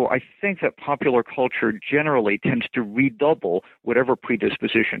 So I think that popular culture generally tends to redouble whatever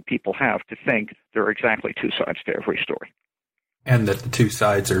predisposition people have to think there are exactly two sides to every story. And that the two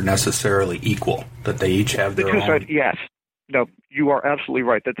sides are necessarily equal, that they each have their own. Sides, yes. No, you are absolutely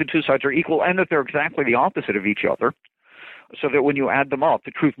right, that the two sides are equal and that they're exactly the opposite of each other, so that when you add them up,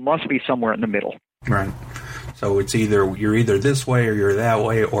 the truth must be somewhere in the middle. Right. So it's you're either this way or you're that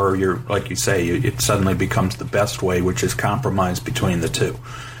way, or you're, like you say, it suddenly becomes the best way, which is compromise between the two.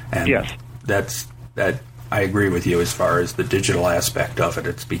 And yes. That I agree with you as far as the digital aspect of it.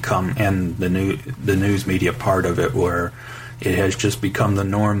 It's become, and the news media part of it, where it has just become the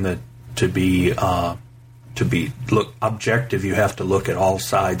norm that to be objective, you have to look at all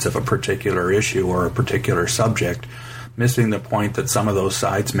sides of a particular issue or a particular subject, missing the point that some of those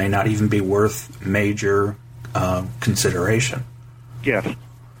sides may not even be worth major consideration. Yes.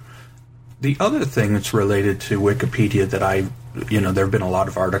 The other thing that's related to Wikipedia that there have been a lot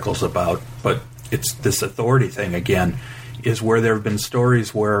of articles about, but it's this authority thing again, is where there have been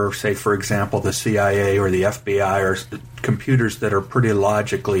stories where, say, for example, the CIA or the FBI or computers that are pretty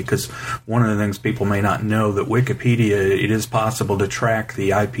logically, because one of the things people may not know, that Wikipedia, it is possible to track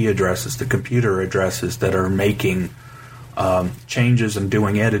the IP addresses, the computer addresses that are making changes and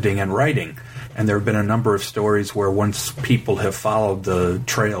doing editing and writing. And there have been a number of stories where once people have followed the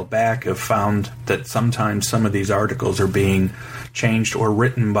trail back, have found that sometimes some of these articles are being changed or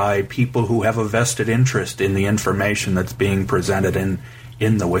written by people who have a vested interest in the information that's being presented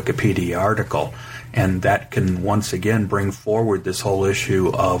in the Wikipedia article. And that can once again bring forward this whole issue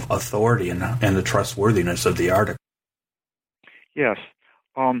of authority and the trustworthiness of the article. Yes.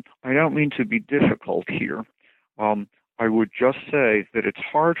 I don't mean to be difficult here. I would just say that it's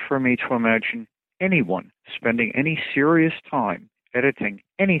hard for me to imagine anyone spending any serious time editing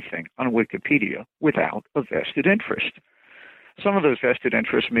anything on Wikipedia without a vested interest. some of those vested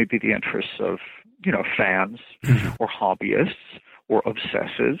interests may be the interests of, fans or hobbyists or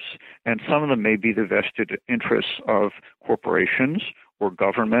obsessives, and some of them may be the vested interests of corporations or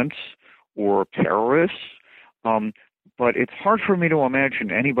governments or terrorists. But it's hard for me to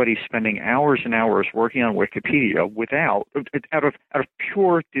imagine anybody spending hours and hours working on Wikipedia out of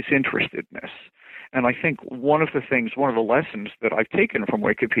pure disinterestedness. And I think one of the lessons that I've taken from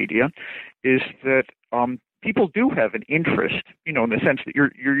Wikipedia is that people do have an interest, in the sense that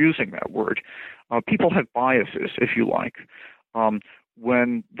you're using that word. People have biases, if you like,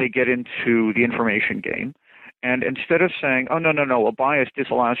 when they get into the information game. And instead of saying, oh, no, a bias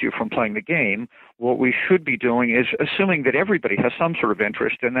disallows you from playing the game, what we should be doing is assuming that everybody has some sort of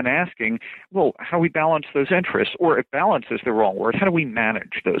interest and then asking, well, how do we balance those interests? Or if balance is the wrong word, how do we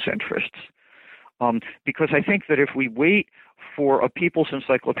manage those interests? Because I think that if we wait for a people's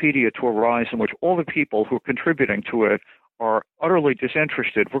encyclopedia to arise in which all the people who are contributing to it are utterly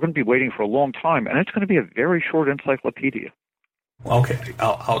disinterested, we're going to be waiting for a long time, and it's going to be a very short encyclopedia. Okay,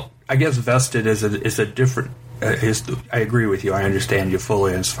 I guess vested is a different. I agree with you. I understand you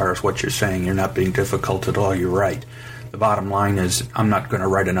fully as far as what you're saying. You're not being difficult at all. You're right. The bottom line is I'm not going to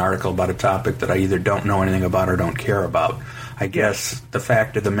write an article about a topic that I either don't know anything about or don't care about. I guess the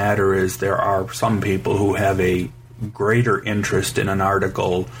fact of the matter is there are some people who have a greater interest in an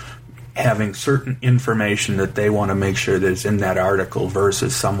article having certain information that they want to make sure that is in that article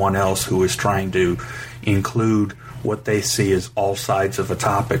versus someone else who is trying to include what they see as all sides of a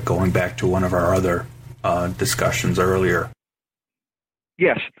topic, going back to one of our other discussions earlier.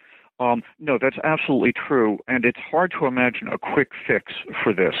 Yes. No, that's absolutely true, and it's hard to imagine a quick fix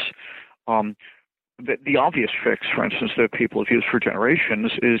for this. The obvious fix, for instance, that people have used for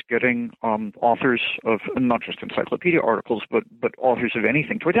generations is getting authors of not just encyclopedia articles, but authors of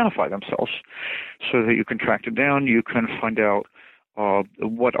anything to identify themselves so that you can track them down, you can find out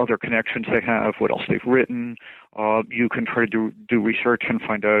what other connections they have, what else they've written. You can try to do research and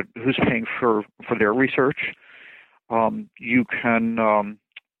find out who's paying for their research. You can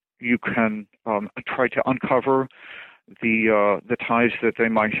try to uncover the ties that they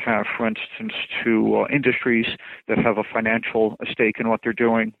might have, for instance, to industries that have a financial stake in what they're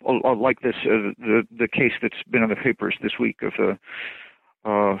doing, like this the case that's been in the papers this week of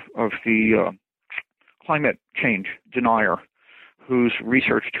the climate change denier, whose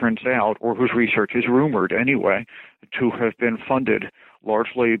research turns out, or whose research is rumored anyway, to have been funded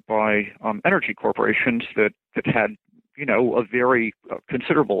largely by energy corporations that had, a very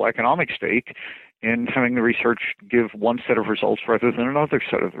considerable economic stake in having the research give one set of results rather than another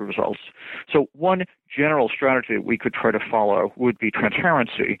set of the results. So one general strategy that we could try to follow would be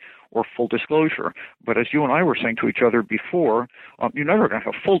transparency or full disclosure. But as you and I were saying to each other before, you're never going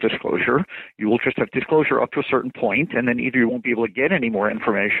to have full disclosure. You will just have disclosure up to a certain point, and then either you won't be able to get any more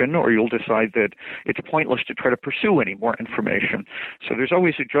information, or you'll decide that it's pointless to try to pursue any more information. So there's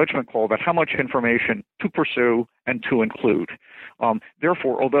always a judgment call about how much information to pursue and to include.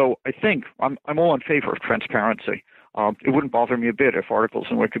 Therefore, although I think I'm all in favor of transparency, it wouldn't bother me a bit if articles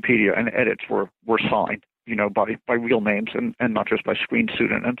in Wikipedia and edits were signed, by real names and not just by screen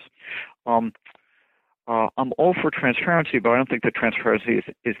pseudonyms. I'm all for transparency, but I don't think that transparency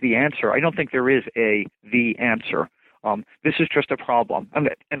is the answer. I don't think there is the answer. This is just a problem.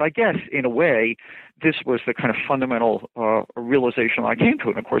 And I guess, in a way, this was the kind of fundamental realization I came to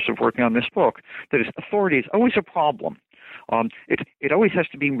in the course of working on this book, that authority is always a problem. It always has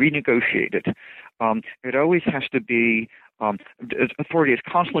to be renegotiated. It always has to be authority is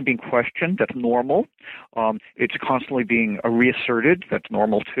constantly being questioned. That's normal. It's constantly being reasserted. That's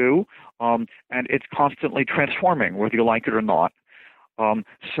normal too. And it's constantly transforming, whether you like it or not.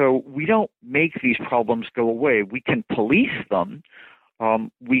 So we don't make these problems go away. We can police them.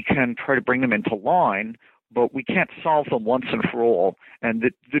 We can try to bring them into line, but we can't solve them once and for all. And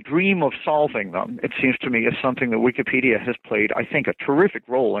the dream of solving them, it seems to me, is something that Wikipedia has played, I think, a terrific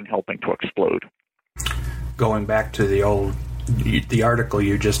role in helping to explode. Going back to the article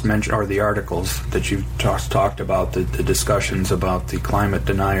you just mentioned, or the articles that you talked about, the discussions about the climate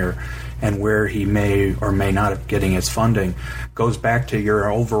denier and where he may or may not have getting his funding, goes back to your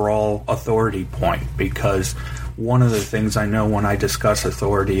overall authority point, because one of the things I know when I discuss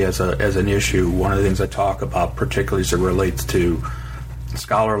authority as an issue, one of the things I talk about, particularly as it relates to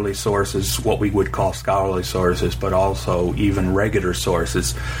scholarly sources, what we would call scholarly sources, but also even regular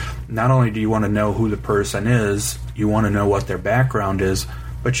sources. Not only do you want to know who the person is, you want to know what their background is,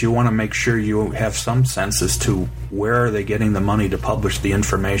 but you want to make sure you have some sense as to where are they getting the money to publish the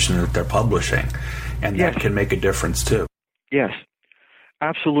information that they're publishing. And that can make a difference too. Yes,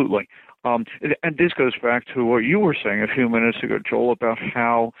 absolutely. And this goes back to what you were saying a few minutes ago, Joel, about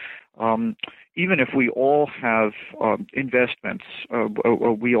how even if we all have investments,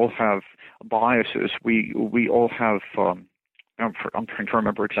 we all have biases, we all have, I'm trying to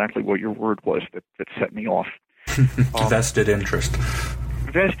remember exactly what your word was that set me off. Vested interest.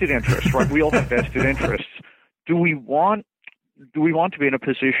 Vested interest, right? We all have vested interests. Do we want to be in a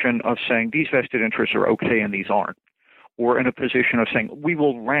position of saying these vested interests are okay and these aren't? Or in a position of saying we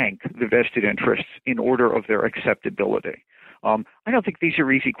will rank the vested interests in order of their acceptability? I don't think these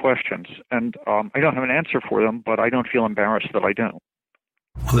are easy questions, and I don't have an answer for them, but I don't feel embarrassed that I don't.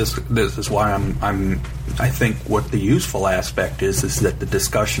 Well, this is why I think what the useful aspect is that the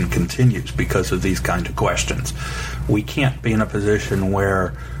discussion continues because of these kinds of questions. We can't be in a position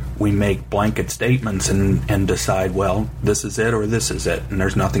where we make blanket statements and decide, well, this is it or this is it, and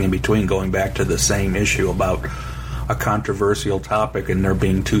there's nothing in between, going back to the same issue about a controversial topic and there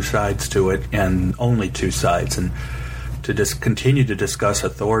being two sides to it and only two sides. And to just continue to discuss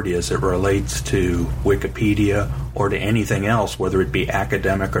authority as it relates to Wikipedia or to anything else, whether it be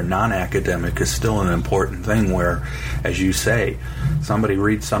academic or non-academic, is still an important thing where, as you say, somebody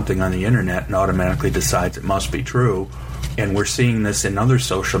reads something on the internet and automatically decides it must be true. And we're seeing this in other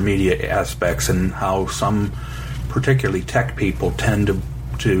social media aspects and how some, particularly tech people, tend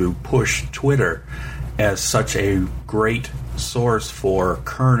to push Twitter as such a great source for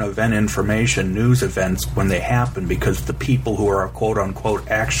current event information, news events when they happen, because the people who are quote unquote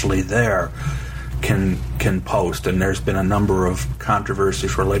actually there can post. And there's been a number of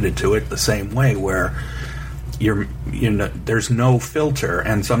controversies related to it the same way, where there's no filter,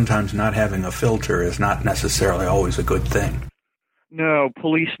 and sometimes not having a filter is not necessarily always a good thing. No,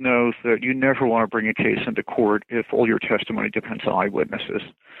 police knows that you never want to bring a case into court if all your testimony depends on eyewitnesses,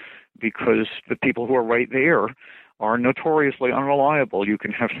 because the people who are right there are notoriously unreliable. You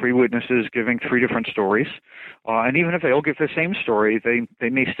can have three witnesses giving three different stories, and even if they all give the same story, they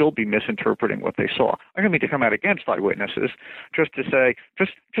may still be misinterpreting what they saw. I don't mean to come out against eyewitnesses, just to say,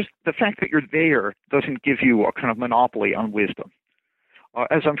 just the fact that you're there doesn't give you a kind of monopoly on wisdom.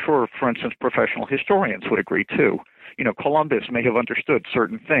 As I'm sure, for instance, professional historians would agree too. Columbus may have understood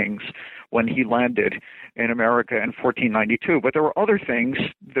certain things when he landed in America in 1492, but there were other things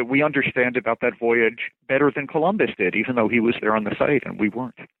that we understand about that voyage better than Columbus did, even though he was there on the site and we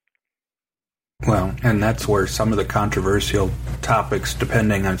weren't. Well, and that's where some of the controversial topics,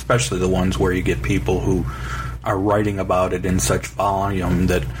 depending on, especially the ones where you get people who are writing about it in such volume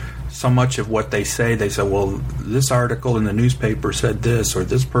that so much of what they say, well, this article in the newspaper said this, or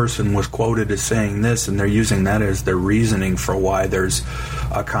this person was quoted as saying this, and they're using that as their reasoning for why there's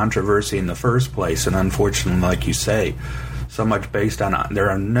a controversy in the first place. And unfortunately, like you say, so much based on, there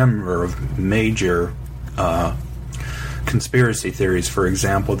are a number of major conspiracy theories, for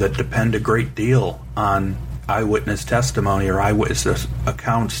example, that depend a great deal on eyewitness testimony or eyewitness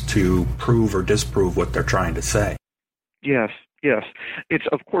accounts to prove or disprove what they're trying to say. Yes. It's,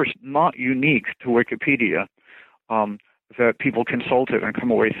 of course, not unique to Wikipedia that people consult it and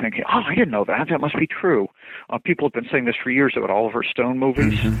come away thinking, oh, I didn't know that. That must be true. People have been saying this for years about Oliver Stone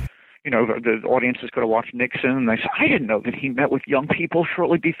movies. Mm-hmm. The audience is going to watch Nixon, and they say, I didn't know that he met with young people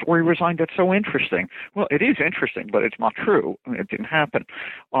shortly before he resigned. That's so interesting. Well, it is interesting, but it's not true. It didn't happen.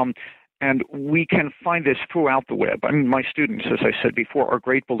 And we can find this throughout the web. I mean, my students, as I said before, are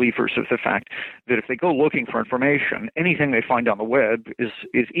great believers of the fact that if they go looking for information, anything they find on the web is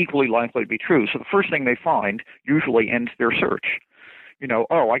equally likely to be true. So the first thing they find usually ends their search.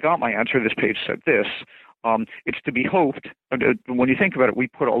 I got my answer. This page said this. It's to be hoped, when you think about it, we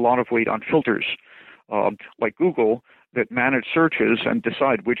put a lot of weight on filters, like Google, that manage searches and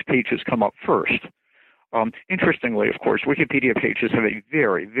decide which pages come up first. Interestingly, of course, Wikipedia pages have a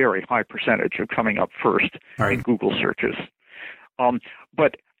very, very high percentage of coming up first in Google searches.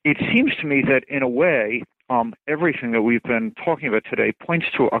 But it seems to me that, in a way, everything that we've been talking about today points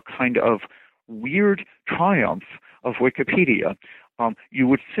to a kind of weird triumph of Wikipedia. You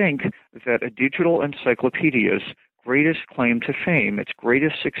would think that a digital encyclopedia's greatest claim to fame, its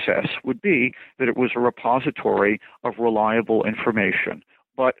greatest success, would be that it was a repository of reliable information.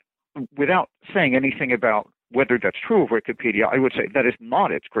 But without saying anything about whether that's true of Wikipedia, I would say that is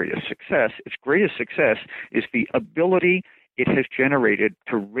not its greatest success. Its greatest success is the ability it has generated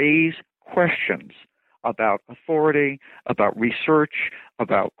to raise questions about authority, about research,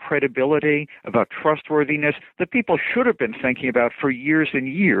 about credibility, about trustworthiness that people should have been thinking about for years and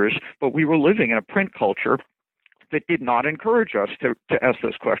years, but we were living in a print culture that did not encourage us to ask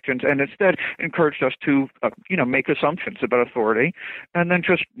those questions, and instead encouraged us to, make assumptions about authority, and then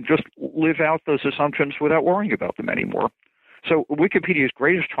just live out those assumptions without worrying about them anymore. So Wikipedia's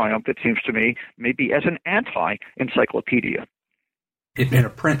greatest triumph, it seems to me, may be as an anti-encyclopedia. In a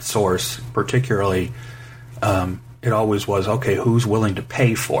print source, particularly, it always was, okay, who's willing to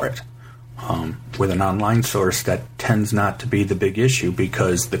pay for it? With an online source, that tends not to be the big issue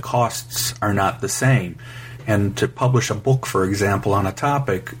because the costs are not the same. And to publish a book, for example, on a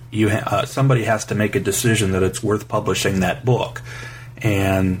topic, somebody has to make a decision that it's worth publishing that book.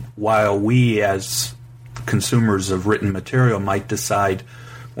 And while we as consumers of written material might decide,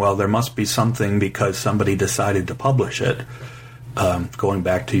 well, there must be something because somebody decided to publish it, going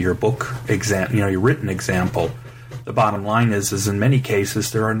back to your book your written example, the bottom line is in many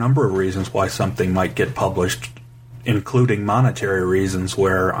cases there are a number of reasons why something might get published, including monetary reasons,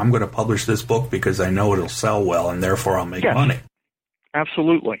 where I'm going to publish this book because I know it'll sell well and therefore I'll make money.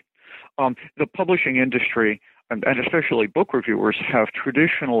 Absolutely. The publishing industry, and especially book reviewers, have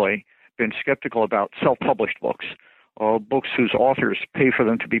traditionally been skeptical about self-published books, books whose authors pay for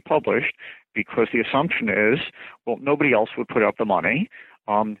them to be published, because the assumption is, well, nobody else would put up the money.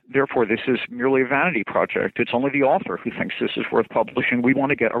 Therefore, this is merely a vanity project. It's only the author who thinks this is worth publishing. We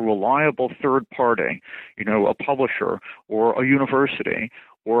want to get a reliable third party, a publisher or a university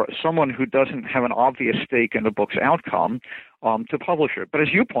or someone who doesn't have an obvious stake in the book's outcome to publish it. But as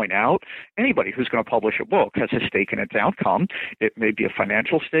you point out, anybody who's going to publish a book has a stake in its outcome. It may be a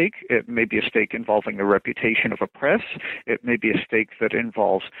financial stake. It may be a stake involving the reputation of a press. It may be a stake that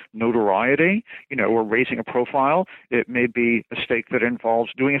involves notoriety, or raising a profile. It may be a stake that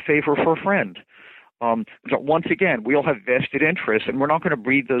involves doing a favor for a friend. So once again, we all have vested interests, and we're not going to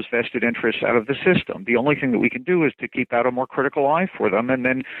breed those vested interests out of the system. The only thing that we can do is to keep out a more critical eye for them and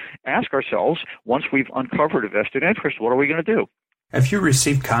then ask ourselves, once we've uncovered a vested interest, what are we going to do? Have you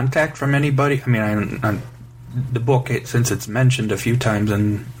received contact from anybody? I mean, on the book, since it's mentioned a few times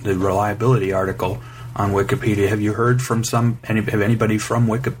in the reliability article on Wikipedia, have you heard from have anybody from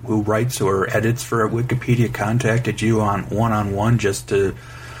who writes or edits for Wikipedia contacted you on one-on-one just to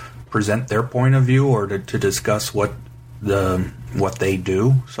present their point of view or to discuss what they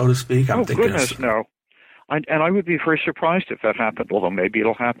do, so to speak? Goodness, no. And I would be very surprised if that happened, although maybe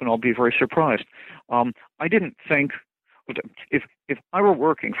it'll happen. I'll be very surprised. I didn't think, if I were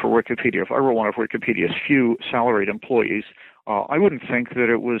working for Wikipedia, if I were one of Wikipedia's few salaried employees, I wouldn't think that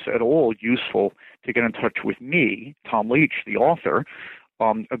it was at all useful to get in touch with me, Tom Leach, the author,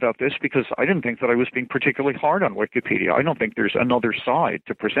 about this, because I didn't think that I was being particularly hard on Wikipedia. I don't think there's another side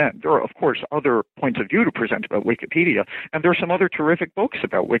to present. There are, of course, other points of view to present about Wikipedia, and there are some other terrific books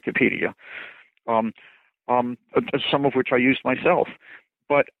about Wikipedia, some of which I used myself.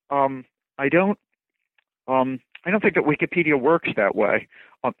 But I don't think that Wikipedia works that way.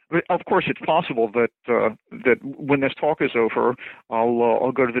 Of course, it's possible that when this talk is over,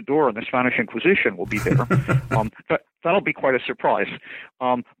 I'll go to the door and the Spanish Inquisition will be there. That'll be quite a surprise.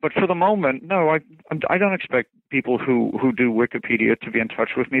 But for the moment, no, I don't expect people who do Wikipedia to be in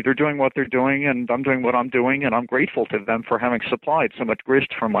touch with me. They're doing what they're doing, and I'm doing what I'm doing, and I'm grateful to them for having supplied so much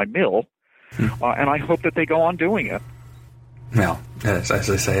grist from my mill. And I hope that they go on doing it. Well, as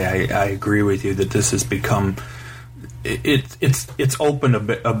I say, I agree with you that this has become. It's opened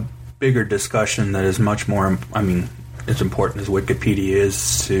a bigger discussion that is much more, as important as Wikipedia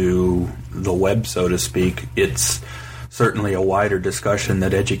is to the web, so to speak. It's certainly a wider discussion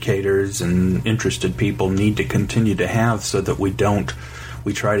that educators and interested people need to continue to have so that we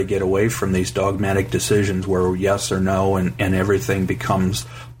try to get away from these dogmatic decisions where yes or no and everything becomes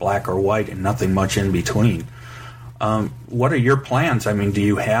black or white and nothing much in between. What are your plans? I mean, do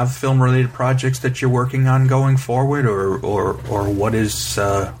you have film-related projects that you're working on going forward, or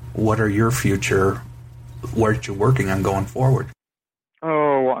what are your future? What you're working on going forward?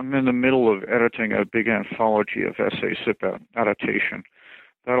 Oh, I'm in the middle of editing a big anthology of essays about adaptation.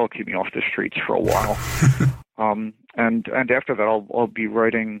 That'll keep me off the streets for a while. And after that, I'll be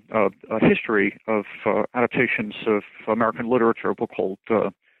writing a history of adaptations of American literature, a book called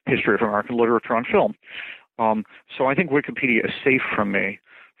History of American Literature on Film. So I think Wikipedia is safe from me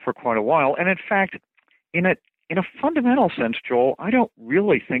for quite a while. And in fact, in a fundamental sense, Joel, I don't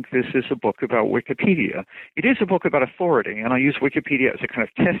really think this is a book about Wikipedia. It is a book about authority, and I use Wikipedia as a kind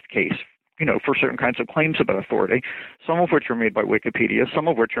of test case, for certain kinds of claims about authority, some of which are made by Wikipedia, some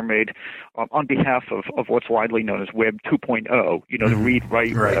of which are made on behalf of what's widely known as Web 2.0, the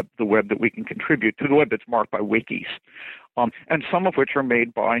read-write web, the web that we can contribute to, the web that's marked by wikis. And some of which are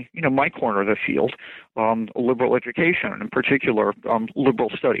made by, my corner of the field, liberal education, and in particular, liberal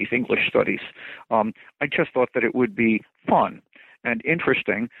studies, English studies. I just thought that it would be fun and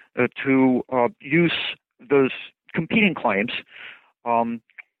interesting to use those competing claims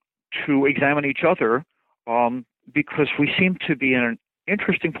to examine each other because we seem to be in an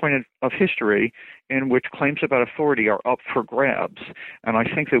interesting point of history in which claims about authority are up for grabs. And I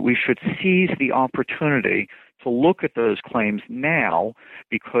think that we should seize the opportunity to look at those claims now,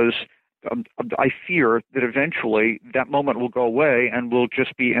 because I fear that eventually that moment will go away and we'll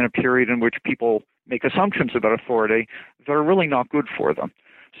just be in a period in which people make assumptions about authority that are really not good for them.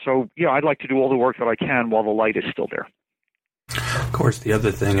 So, yeah, I'd like to do all the work that I can while the light is still there. Of course, the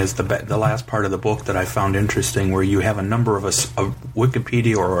other thing is the last part of the book that I found interesting, where you have a number of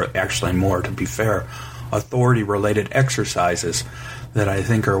Wikipedia, or actually more, to be fair, authority-related exercises that I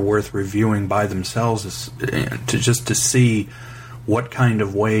think are worth reviewing by themselves, to see what kind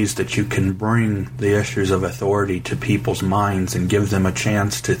of ways that you can bring the issues of authority to people's minds and give them a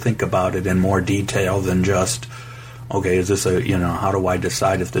chance to think about it in more detail than just, okay, is this how do I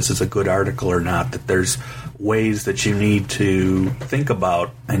decide if this is a good article or not? That there's ways that you need to think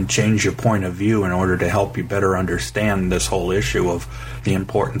about and change your point of view in order to help you better understand this whole issue of the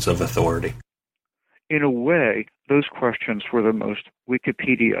importance of authority. In a way, those questions were the most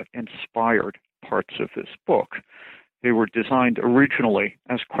Wikipedia-inspired parts of this book. They were designed originally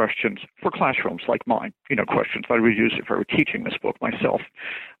as questions for classrooms like mine, questions that I would use if I were teaching this book myself.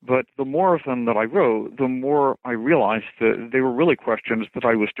 But the more of them that I wrote, the more I realized that they were really questions that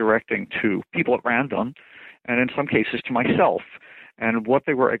I was directing to people at random, and in some cases to myself. And what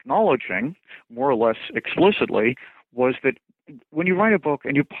they were acknowledging, more or less explicitly, was that when you write a book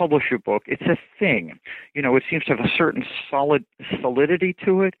and you publish a book, it's a thing. It seems to have a certain solidity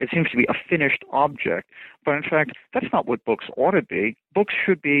to it. It seems to be a finished object. But in fact, that's not what books ought to be. Books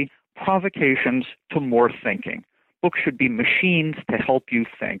should be provocations to more thinking. Books should be machines to help you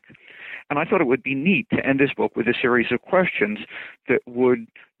think. And I thought it would be neat to end this book with a series of questions that would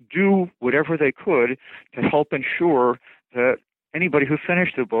do whatever they could to help ensure that anybody who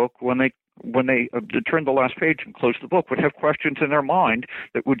finished the book, when they turned the last page and closed the book, would have questions in their mind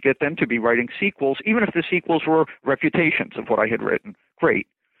that would get them to be writing sequels, even if the sequels were refutations of what I had written. Great.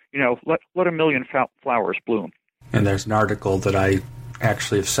 Let a million flowers bloom. And there's an article that I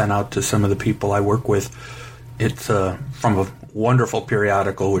actually have sent out to some of the people I work with. It's from a wonderful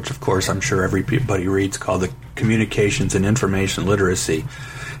periodical, which of course I'm sure everybody reads, called the Communications and Information Literacy.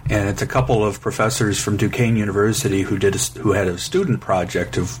 And it's a couple of professors from Duquesne University who had a student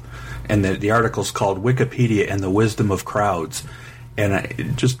project and the article's called Wikipedia and the Wisdom of Crowds.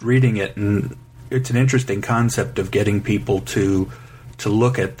 And just reading it, and it's an interesting concept of getting people to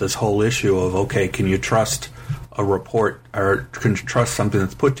look at this whole issue of, okay, can you trust a report, or can you trust something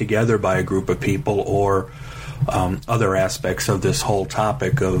that's put together by a group of people, or other aspects of this whole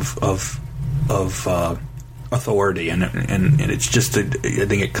topic of authority, and it's just I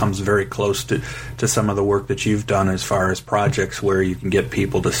think it comes very close to some of the work that you've done as far as projects where you can get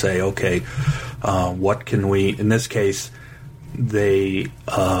people to say, okay, what can we? In this case, they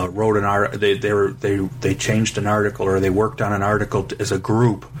wrote an article. They changed an article, or they worked on an article as a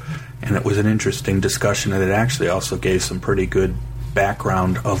group, and it was an interesting discussion, and it actually also gave some pretty good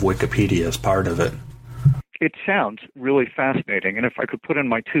background of Wikipedia as part of it. It sounds really fascinating, and if I could put in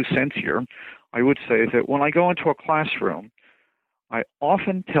my 2 cents here, I would say that when I go into a classroom, I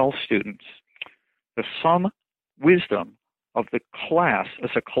often tell students the sum wisdom of the class as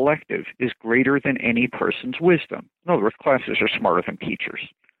a collective is greater than any person's wisdom. In other words, classes are smarter than teachers.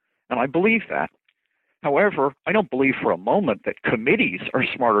 And I believe that. However, I don't believe for a moment that committees are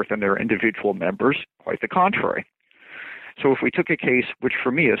smarter than their individual members. Quite the contrary. So if we took a case, which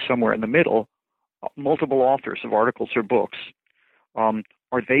for me is somewhere in the middle, multiple authors of articles or books,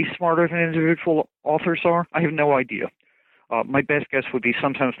 are they smarter than individual authors are? I have no idea. My best guess would be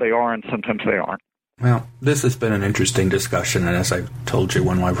sometimes they are and sometimes they aren't. Well, this has been an interesting discussion, and as I told you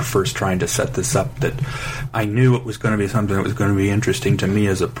when I was first trying to set this up, that I knew it was going to be something that was going to be interesting to me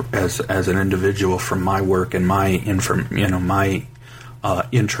as an individual from my work and my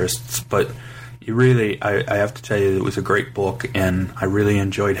interests. But you really, I have to tell you, it was a great book, and I really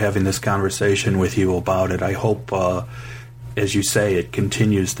enjoyed having this conversation with you about it. I hope, as you say, it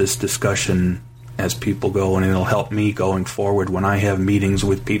continues this discussion as people go, and it'll help me going forward when I have meetings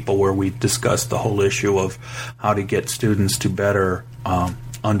with people where we discuss the whole issue of how to get students to better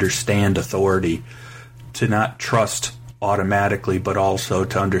understand authority, to not trust automatically, but also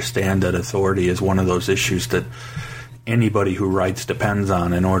to understand that authority is one of those issues that anybody who writes depends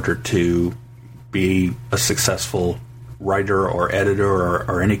on in order to be a successful writer or editor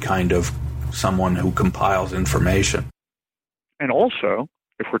or any kind of someone who compiles information. And also,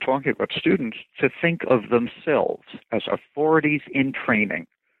 if we're talking about students, to think of themselves as authorities in training.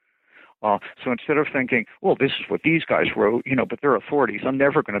 So instead of thinking, well, this is what these guys wrote, but they're authorities, I'm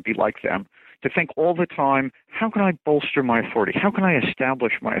never going to be like them, to think all the time, how can I bolster my authority? How can I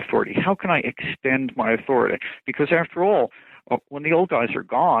establish my authority? How can I extend my authority? Because after all, when the old guys are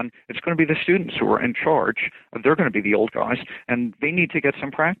gone, it's going to be the students who are in charge. They're going to be the old guys, and they need to get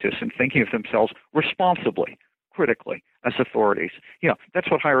some practice in thinking of themselves responsibly, critically, as authorities.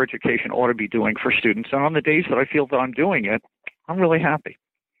 That's what higher education ought to be doing for students. And on the days that I feel that I'm doing it, I'm really happy.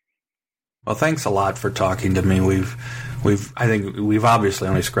 Well, thanks a lot for talking to me. I think we've obviously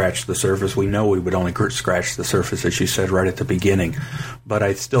only scratched the surface. We know we would only scratch the surface, as you said right at the beginning. But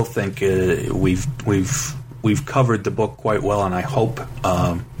I still think we've covered the book quite well, and I hope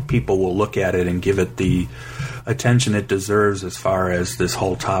people will look at it and give it the attention it deserves as far as this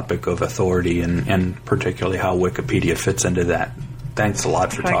whole topic of authority and particularly how Wikipedia fits into that. Thanks a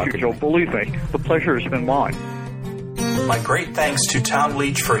lot for talking. Thank you, Joe. Believe me, the pleasure has been mine. My great thanks to Tom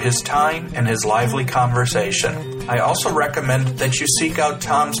Leach for his time and his lively conversation. I also recommend that you seek out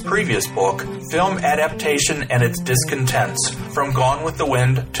Tom's previous book, Film Adaptation and Its Discontents, From Gone with the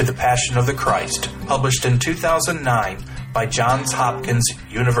Wind to the Passion of the Christ, published in 2009 by Johns Hopkins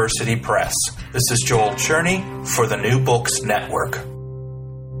University Press. This is Joel Cherney for the New Books Network.